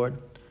trusting in the Lord,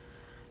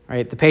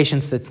 right? The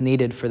patience that's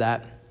needed for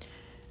that.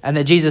 And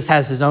that Jesus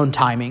has his own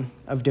timing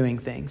of doing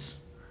things,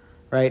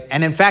 right?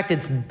 And in fact,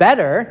 it's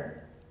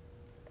better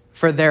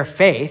for their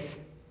faith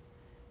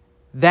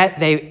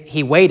that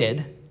he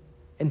waited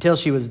until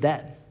she was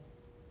dead,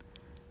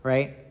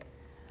 right?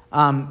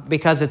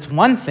 Because it's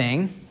one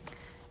thing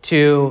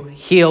to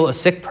heal a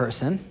sick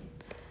person.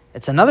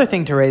 It's another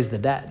thing to raise the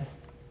dead.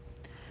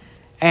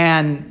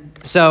 And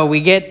so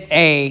we get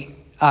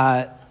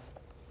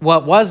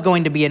what was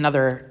going to be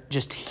another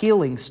just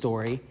healing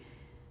story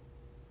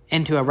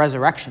into a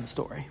resurrection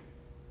story,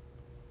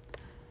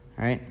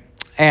 right?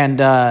 And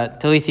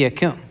Talitha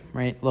cum,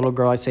 right? Little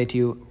girl, I say to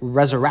you,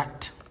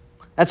 resurrect.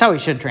 That's how we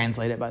should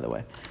translate it, by the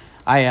way.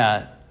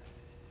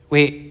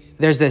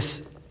 There's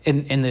this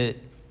in the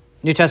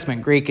New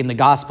Testament Greek, in the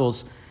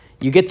Gospels,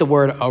 you get the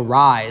word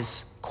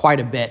arise quite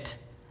a bit.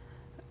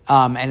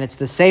 And it's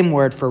the same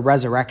word for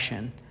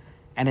resurrection.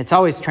 And it's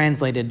always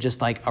translated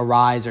just like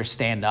arise or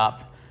stand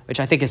up, which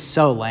I think is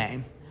so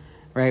lame,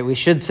 right? We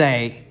should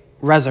say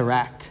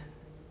resurrect,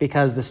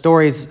 because the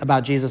stories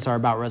about Jesus are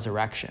about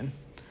resurrection.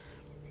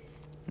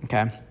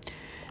 Okay.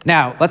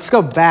 Now, let's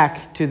go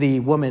back to the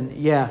woman.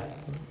 Yeah,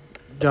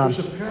 John.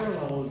 There's a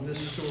parallel in this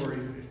story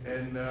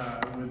and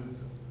with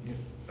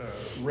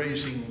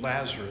raising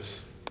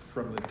Lazarus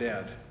from the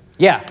dead.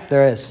 Yeah,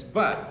 there is.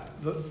 But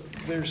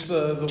there's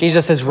the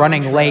Jesus is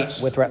running late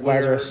with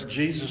Lazarus.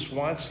 Jesus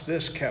wants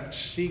this kept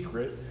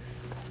secret,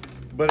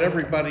 but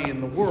everybody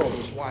in the world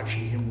is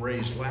watching him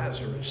raise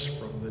Lazarus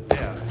from the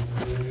dead.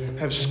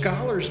 Have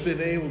scholars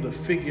been able to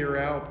figure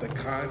out the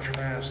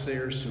contrast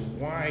there as to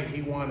why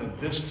he wanted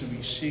this to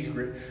be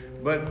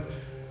secret, but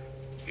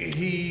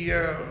he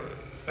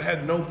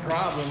had no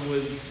problem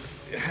with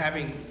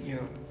having,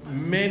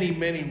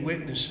 many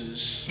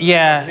witnesses of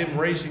him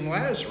raising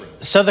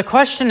Lazarus? So the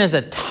question is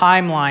a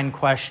timeline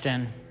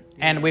question,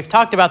 and we've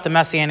talked about the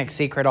Messianic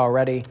secret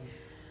already.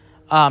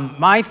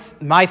 My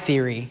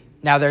theory,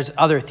 now there's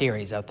other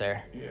theories out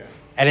there,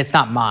 and it's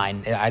not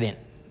mine.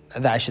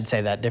 I should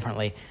say that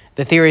differently.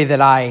 The theory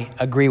that I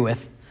agree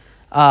with,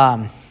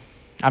 I'm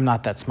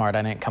not that smart,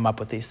 I didn't come up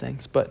with these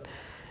things, but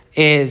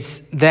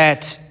is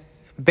that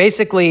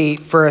basically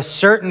for a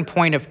certain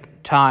point of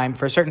time,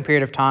 for a certain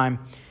period of time,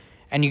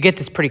 and you get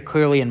this pretty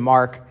clearly in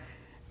Mark,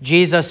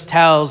 Jesus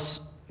tells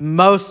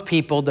most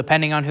people,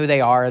 depending on who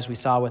they are, as we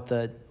saw with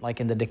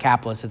in the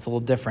Decapolis, it's a little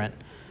different.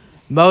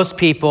 Most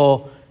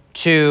people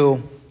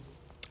to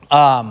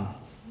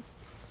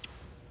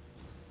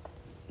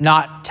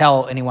not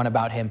tell anyone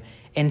about him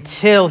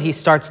until he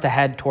starts to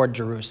head toward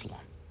Jerusalem,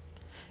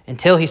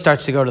 until he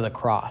starts to go to the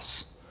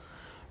cross,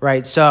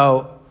 right?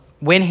 So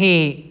when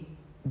he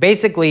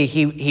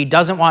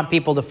doesn't want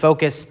people to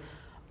focus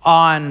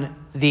on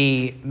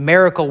the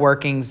miracle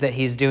workings that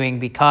he's doing,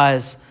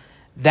 because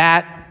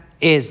that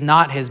is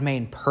not his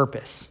main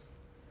purpose.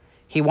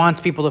 He wants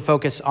people to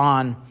focus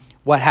on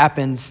what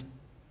happens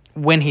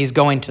when he's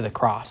going to the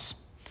cross.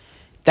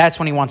 That's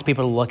when he wants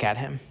people to look at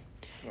him,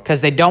 because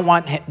they don't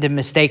want to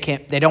mistake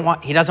him.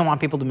 He doesn't want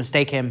people to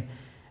mistake him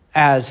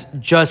as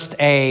just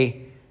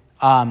a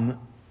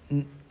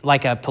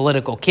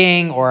political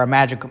king or a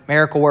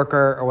miracle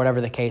worker or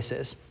whatever the case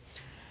is.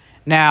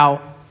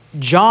 Now,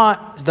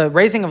 the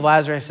raising of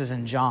Lazarus is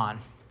in John,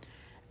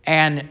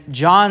 and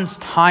John's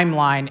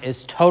timeline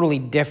is totally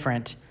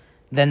different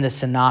than the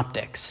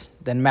synoptics,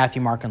 than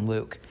Matthew, Mark, and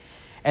Luke.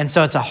 And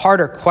so it's a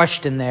harder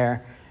question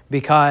there,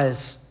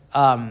 because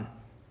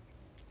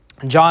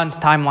John's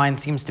timeline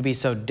seems to be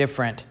so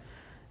different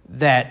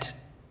that,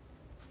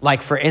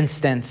 for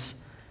instance,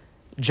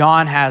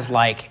 John has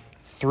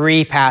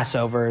 3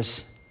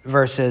 Passovers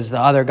versus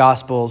the other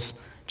Gospels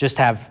just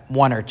have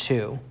 1 or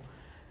 2.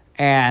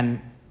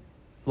 And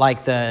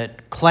the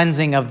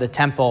cleansing of the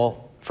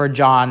temple for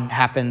John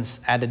happens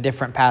at a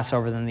different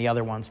Passover than the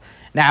other ones.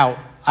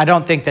 Now, I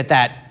don't think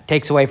that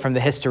takes away from the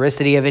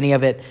historicity of any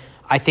of it.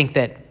 I think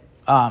that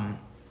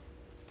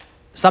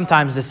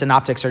sometimes the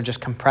synoptics are just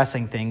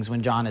compressing things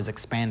when John is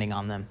expanding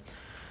on them.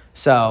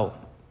 So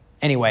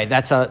anyway,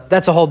 that's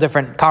a whole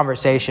different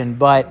conversation.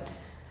 But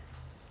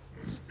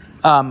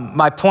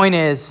my point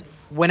is,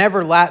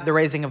 whenever the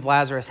raising of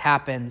Lazarus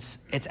happens,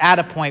 it's at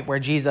a point where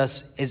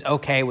Jesus is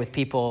okay with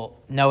people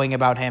knowing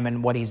about him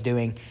and what he's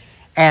doing.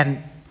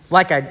 And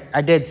like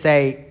I did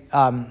say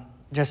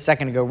just a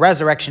second ago,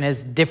 resurrection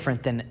is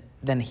different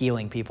than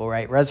healing people,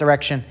 right?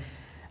 Resurrection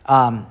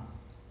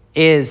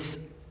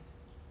is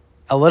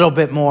a little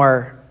bit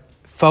more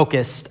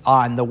focused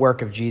on the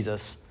work of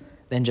Jesus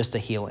than just a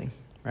healing,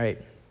 right?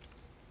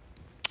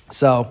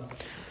 So,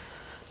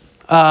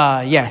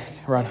 Ron. He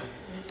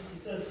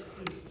says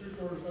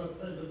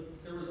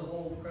there was a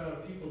whole crowd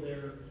of people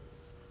there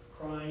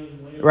crying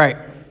and wailing. Right.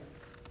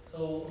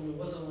 So it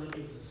wasn't like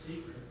it was a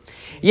secret.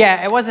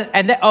 Yeah, it wasn't.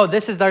 And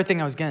this is the other thing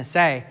I was going to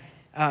say.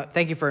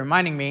 Thank you for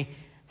reminding me.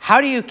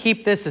 How do you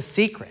keep this a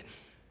secret?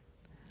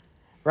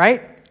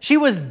 Right? She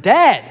was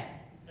dead.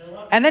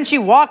 And then she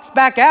walks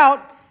back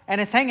out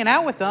and is hanging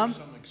out with them.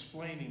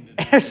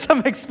 There's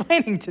some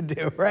explaining to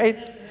do, right?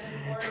 And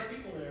there were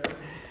people there.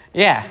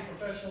 Yeah.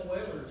 Professional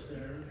wailers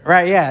there.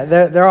 Right, yeah.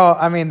 They're all,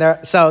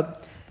 so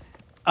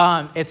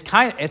it's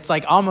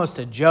almost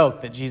a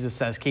joke that Jesus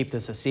says, keep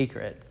this a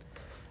secret.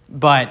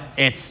 But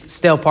it's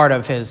still part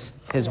of his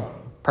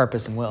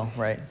purpose and will,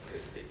 right?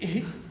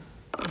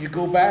 You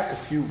go back a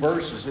few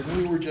verses, and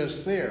we were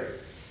just there.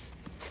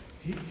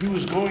 He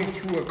was going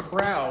through a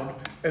crowd,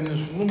 and this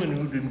woman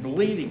who'd been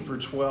bleeding for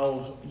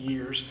 12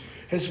 years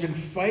has been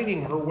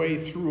fighting her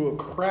way through a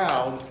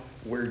crowd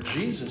where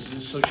Jesus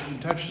is so she can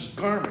touch his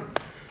garment.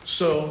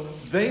 So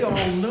they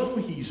all know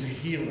he's a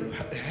healer,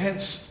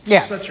 hence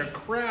such a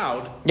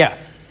crowd. Yeah.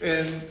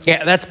 And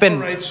yeah, that's been... All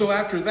right, so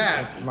after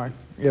that, Mark.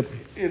 Yep.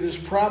 it is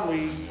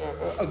probably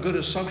a good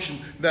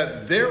assumption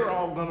that they're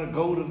all going to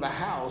go to the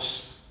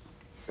house.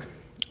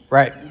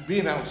 Right.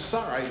 Being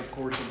outside, of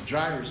course, of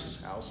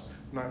Jairus' house,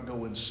 not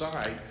go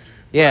inside.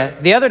 Yeah,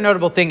 the other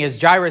notable thing is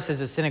Jairus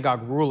is a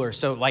synagogue ruler,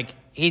 so like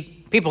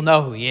people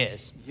know who he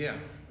is. Yeah.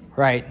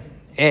 Right.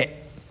 But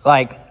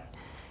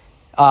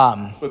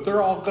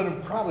they're all going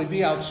to probably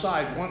be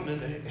outside wanting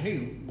to,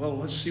 hey, well,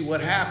 let's see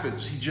what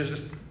happens. He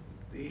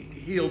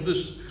healed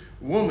this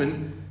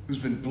woman who's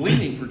been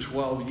bleeding for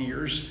 12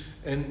 years,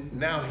 and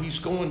now he's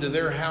going to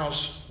their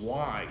house.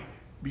 Why?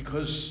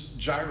 Because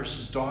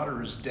Jairus'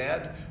 daughter is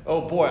dead?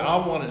 Oh, boy,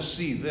 I want to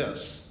see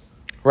this.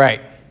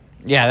 Right.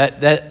 Yeah,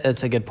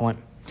 that's a good point.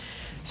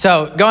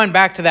 So going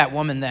back to that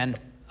woman then,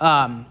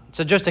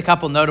 so just a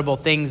couple notable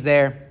things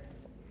there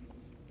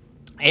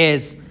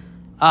is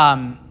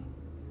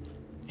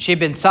she'd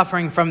been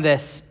suffering from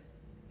this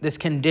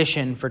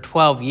condition for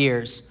 12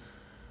 years.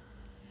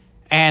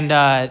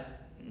 And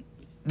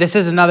this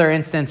is another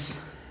instance,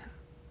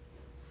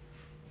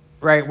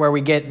 right, where we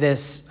get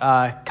this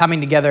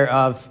coming together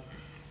of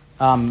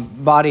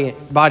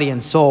body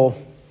and soul,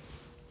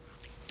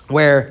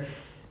 where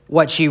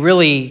what she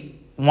really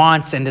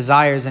wants and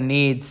desires and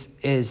needs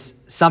is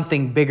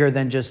something bigger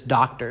than just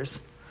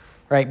doctors,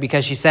 right?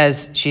 Because she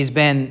says she's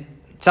been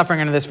suffering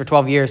under this for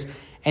 12 years,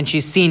 and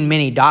she's seen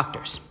many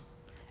doctors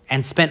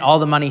and spent all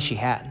the money she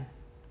had,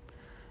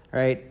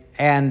 right?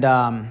 And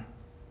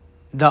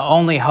the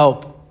only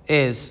hope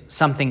is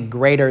something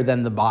greater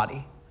than the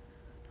body,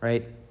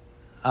 right?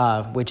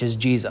 Which is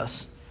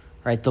Jesus,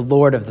 right? The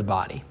Lord of the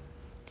body,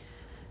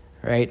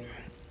 right?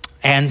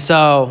 And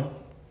so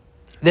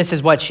this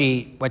is what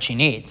she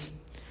needs.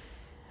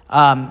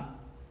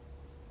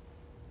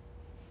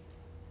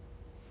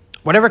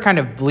 Whatever kind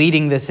of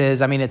bleeding this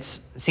is, I mean, it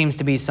seems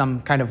to be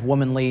some kind of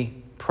womanly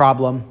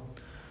problem,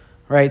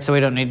 right? So we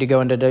don't need to go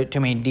into too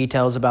many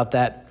details about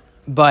that.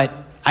 But,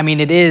 I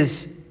mean, it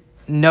is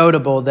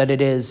notable that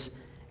it is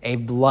a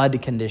blood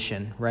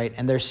condition, right?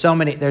 And there's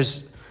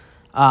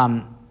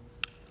a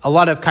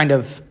lot of kind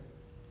of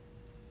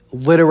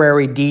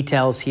literary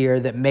details here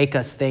that make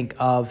us think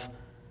of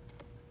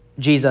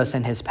Jesus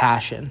and his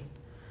passion,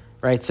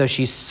 right? So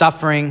she's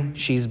suffering,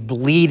 she's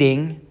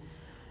bleeding,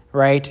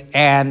 right?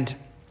 And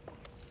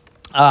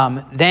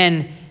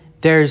then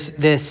there's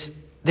this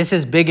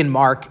is big in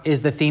Mark,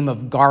 is the theme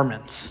of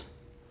garments.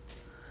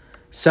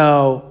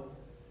 So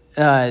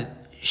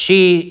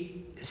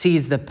she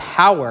sees the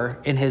power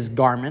in his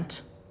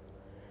garment.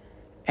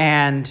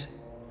 And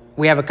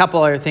we have a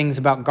couple other things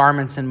about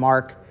garments in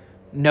Mark,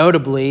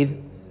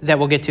 notably that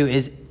we'll get to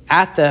is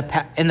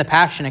in the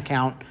Passion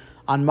account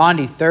on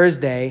Maundy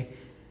Thursday,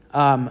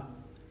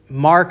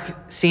 Mark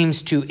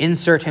seems to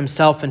insert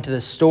himself into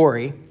the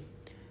story.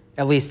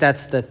 At least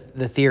that's the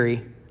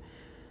theory.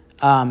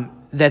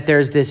 That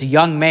there's this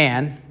young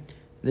man,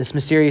 this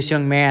mysterious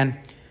young man,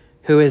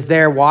 who is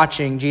there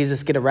watching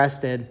Jesus get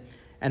arrested,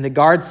 and the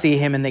guards see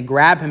him and they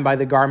grab him by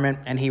the garment,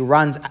 and he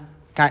runs.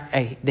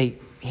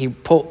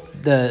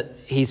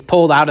 He's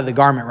pulled out of the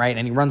garment, right,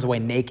 and he runs away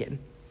naked,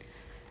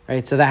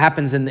 right. So that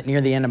happens near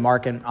the end of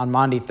Mark on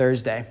Maundy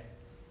Thursday,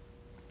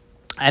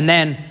 and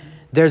then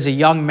there's a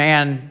young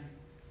man.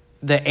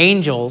 The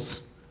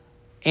angels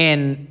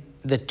in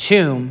the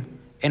tomb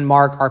in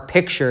Mark are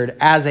pictured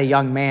as a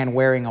young man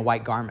wearing a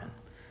white garment.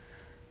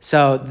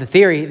 So the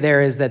theory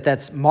there is that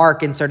that's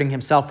Mark inserting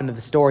himself into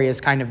the story as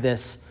kind of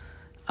this,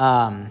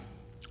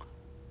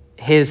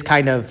 his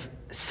kind of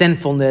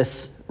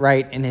sinfulness,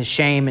 right, in his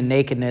shame and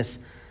nakedness,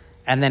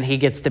 and then he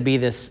gets to be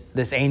this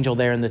angel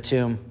there in the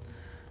tomb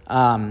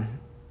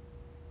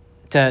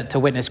to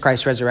witness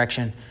Christ's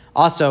resurrection.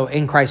 Also,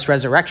 in Christ's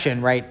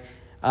resurrection, right,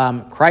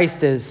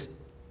 Christ is,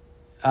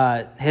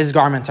 his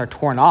garments are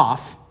torn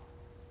off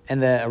in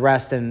the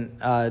arrest and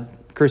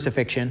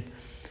crucifixion.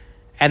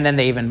 And then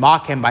they even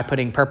mock him by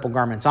putting purple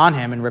garments on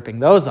him and ripping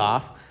those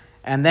off.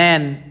 And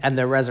then at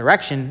the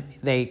resurrection,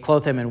 they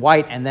clothe him in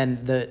white, and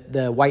then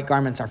the white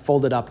garments are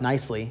folded up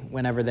nicely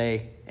whenever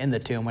they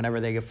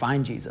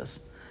find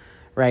Jesus.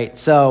 Right?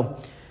 So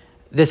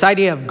this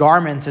idea of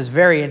garments is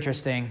very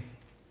interesting,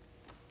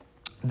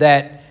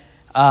 that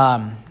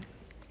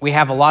we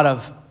have a lot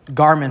of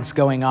garments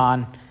going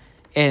on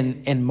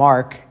in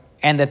Mark,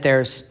 and that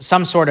there's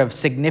some sort of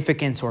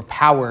significance or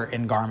power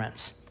in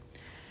garments.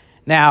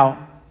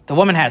 Now, the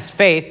woman has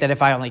faith that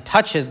if I only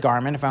touch his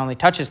garment, if I only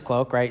touch his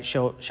cloak, right,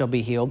 she'll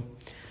be healed.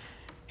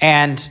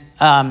 And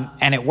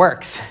it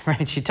works,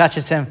 right? She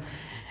touches him,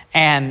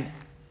 and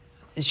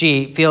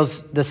she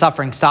feels the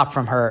suffering stop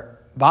from her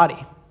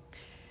body.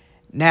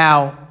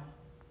 Now,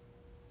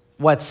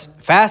 what's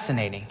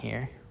fascinating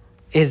here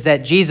is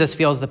that Jesus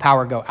feels the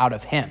power go out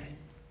of him.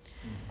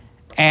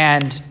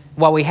 And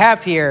what we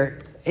have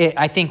here,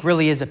 I think,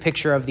 really is a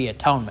picture of the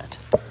atonement,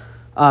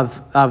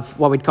 of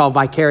what we'd call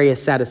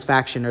vicarious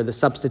satisfaction, or the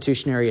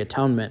substitutionary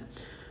atonement,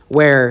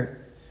 or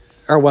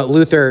what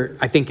Luther,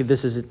 I think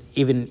this is,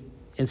 even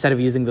instead of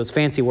using those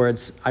fancy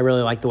words, I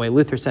really like the way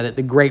Luther said it,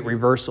 the great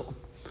reversal,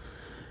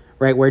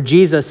 right? Where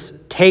Jesus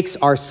takes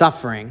our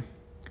suffering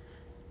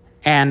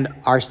and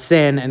our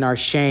sin and our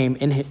shame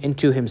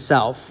into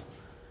himself,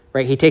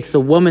 right? He takes the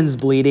woman's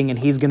bleeding and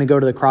he's going to go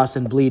to the cross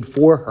and bleed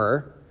for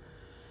her.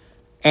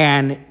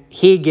 And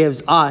he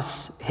gives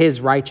us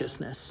his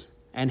righteousness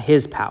and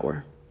his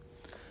power,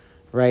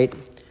 right?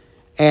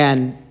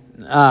 And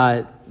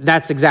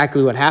that's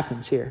exactly what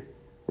happens here,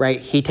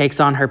 right? He takes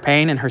on her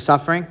pain and her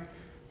suffering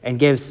and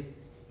gives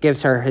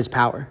her his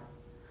power,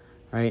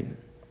 right?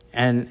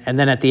 And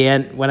then at the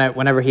end,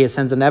 whenever he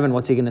ascends in heaven,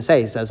 what's he going to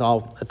say? He says,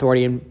 all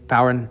authority and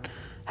power in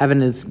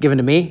heaven is given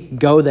to me.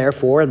 Go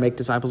therefore and make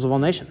disciples of all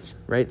nations,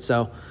 right?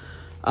 So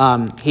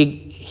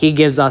he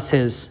gives us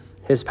his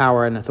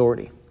power and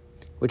authority,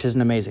 which is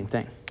an amazing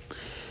thing.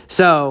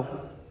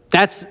 So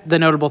that's the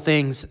notable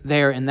things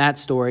there in that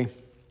story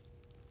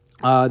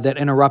that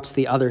interrupts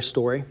the other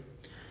story.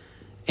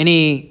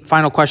 Any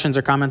final questions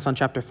or comments on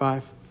chapter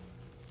 5?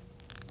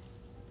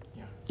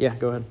 Yeah,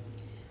 go ahead.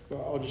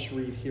 Well, I'll just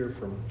read here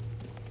from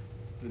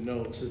the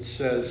notes. It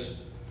says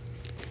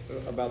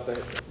about the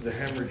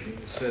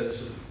hemorrhaging. It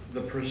says,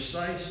 the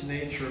precise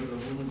nature of the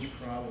woman's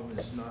problem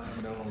is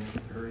not known.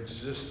 Her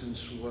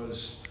existence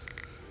was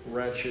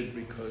wretched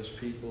because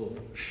people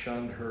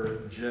shunned her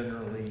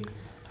generally.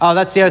 Oh,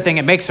 that's the other thing.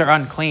 It makes her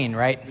unclean,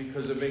 right?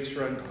 Because it makes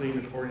her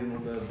unclean according to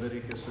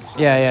Leviticus,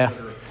 etc. Yeah.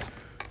 etc.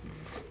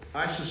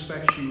 I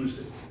suspect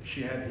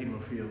she had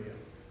hemophilia.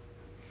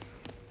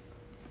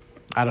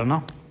 I don't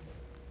know.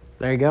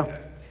 There you go.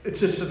 It's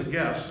just a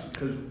guess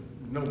because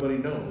nobody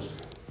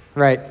knows.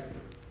 Right. It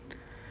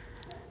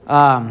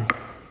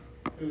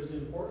was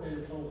important in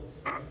its own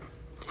way.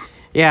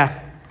 Yeah.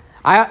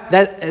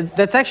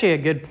 That's actually a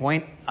good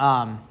point.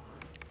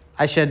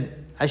 I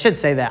should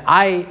say that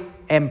I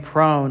am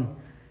prone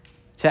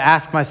to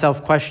ask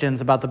myself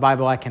questions about the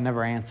Bible I can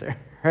never answer.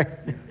 Right?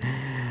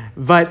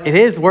 But it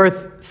is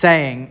worth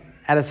saying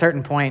at a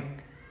certain point,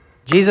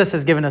 Jesus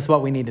has given us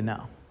what we need to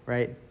know,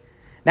 right?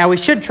 Now we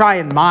should try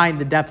and mine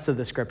the depths of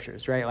the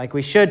scriptures, right? Like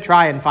we should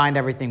try and find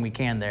everything we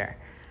can there.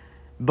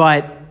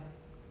 But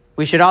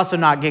we should also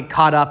not get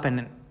caught up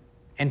in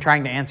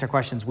trying to answer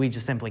questions we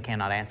just simply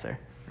cannot answer,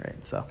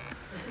 right? So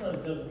Sometimes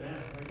it doesn't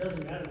matter. It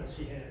doesn't matter what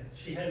she had.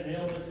 She had an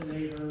ailment that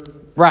made her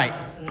right.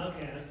 an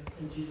outcast,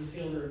 and Jesus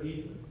healed her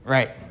immediately.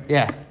 Right.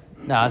 Yeah.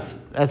 No,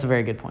 that's a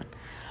very good point.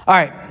 All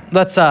right,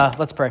 let's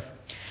pray.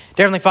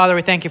 Dear Heavenly Father,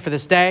 we thank you for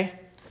this day.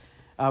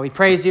 We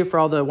praise you for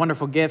all the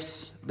wonderful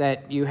gifts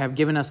that you have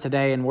given us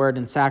today in word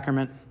and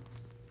sacrament.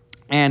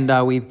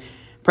 And we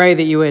pray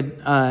that you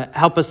would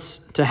help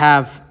us to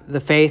have the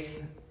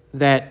faith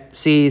that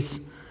sees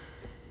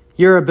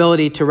your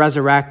ability to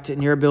resurrect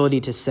and your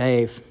ability to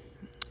save.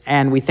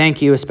 And we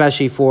thank you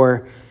especially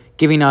for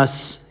giving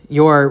us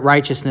your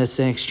righteousness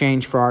in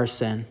exchange for our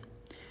sin.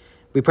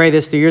 We pray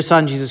this through your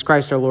Son, Jesus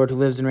Christ, our Lord, who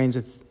lives and reigns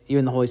with you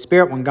in the Holy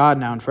Spirit, one God,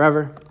 now and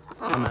forever.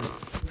 Amen.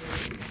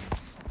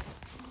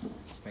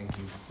 Thank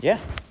you. Yeah.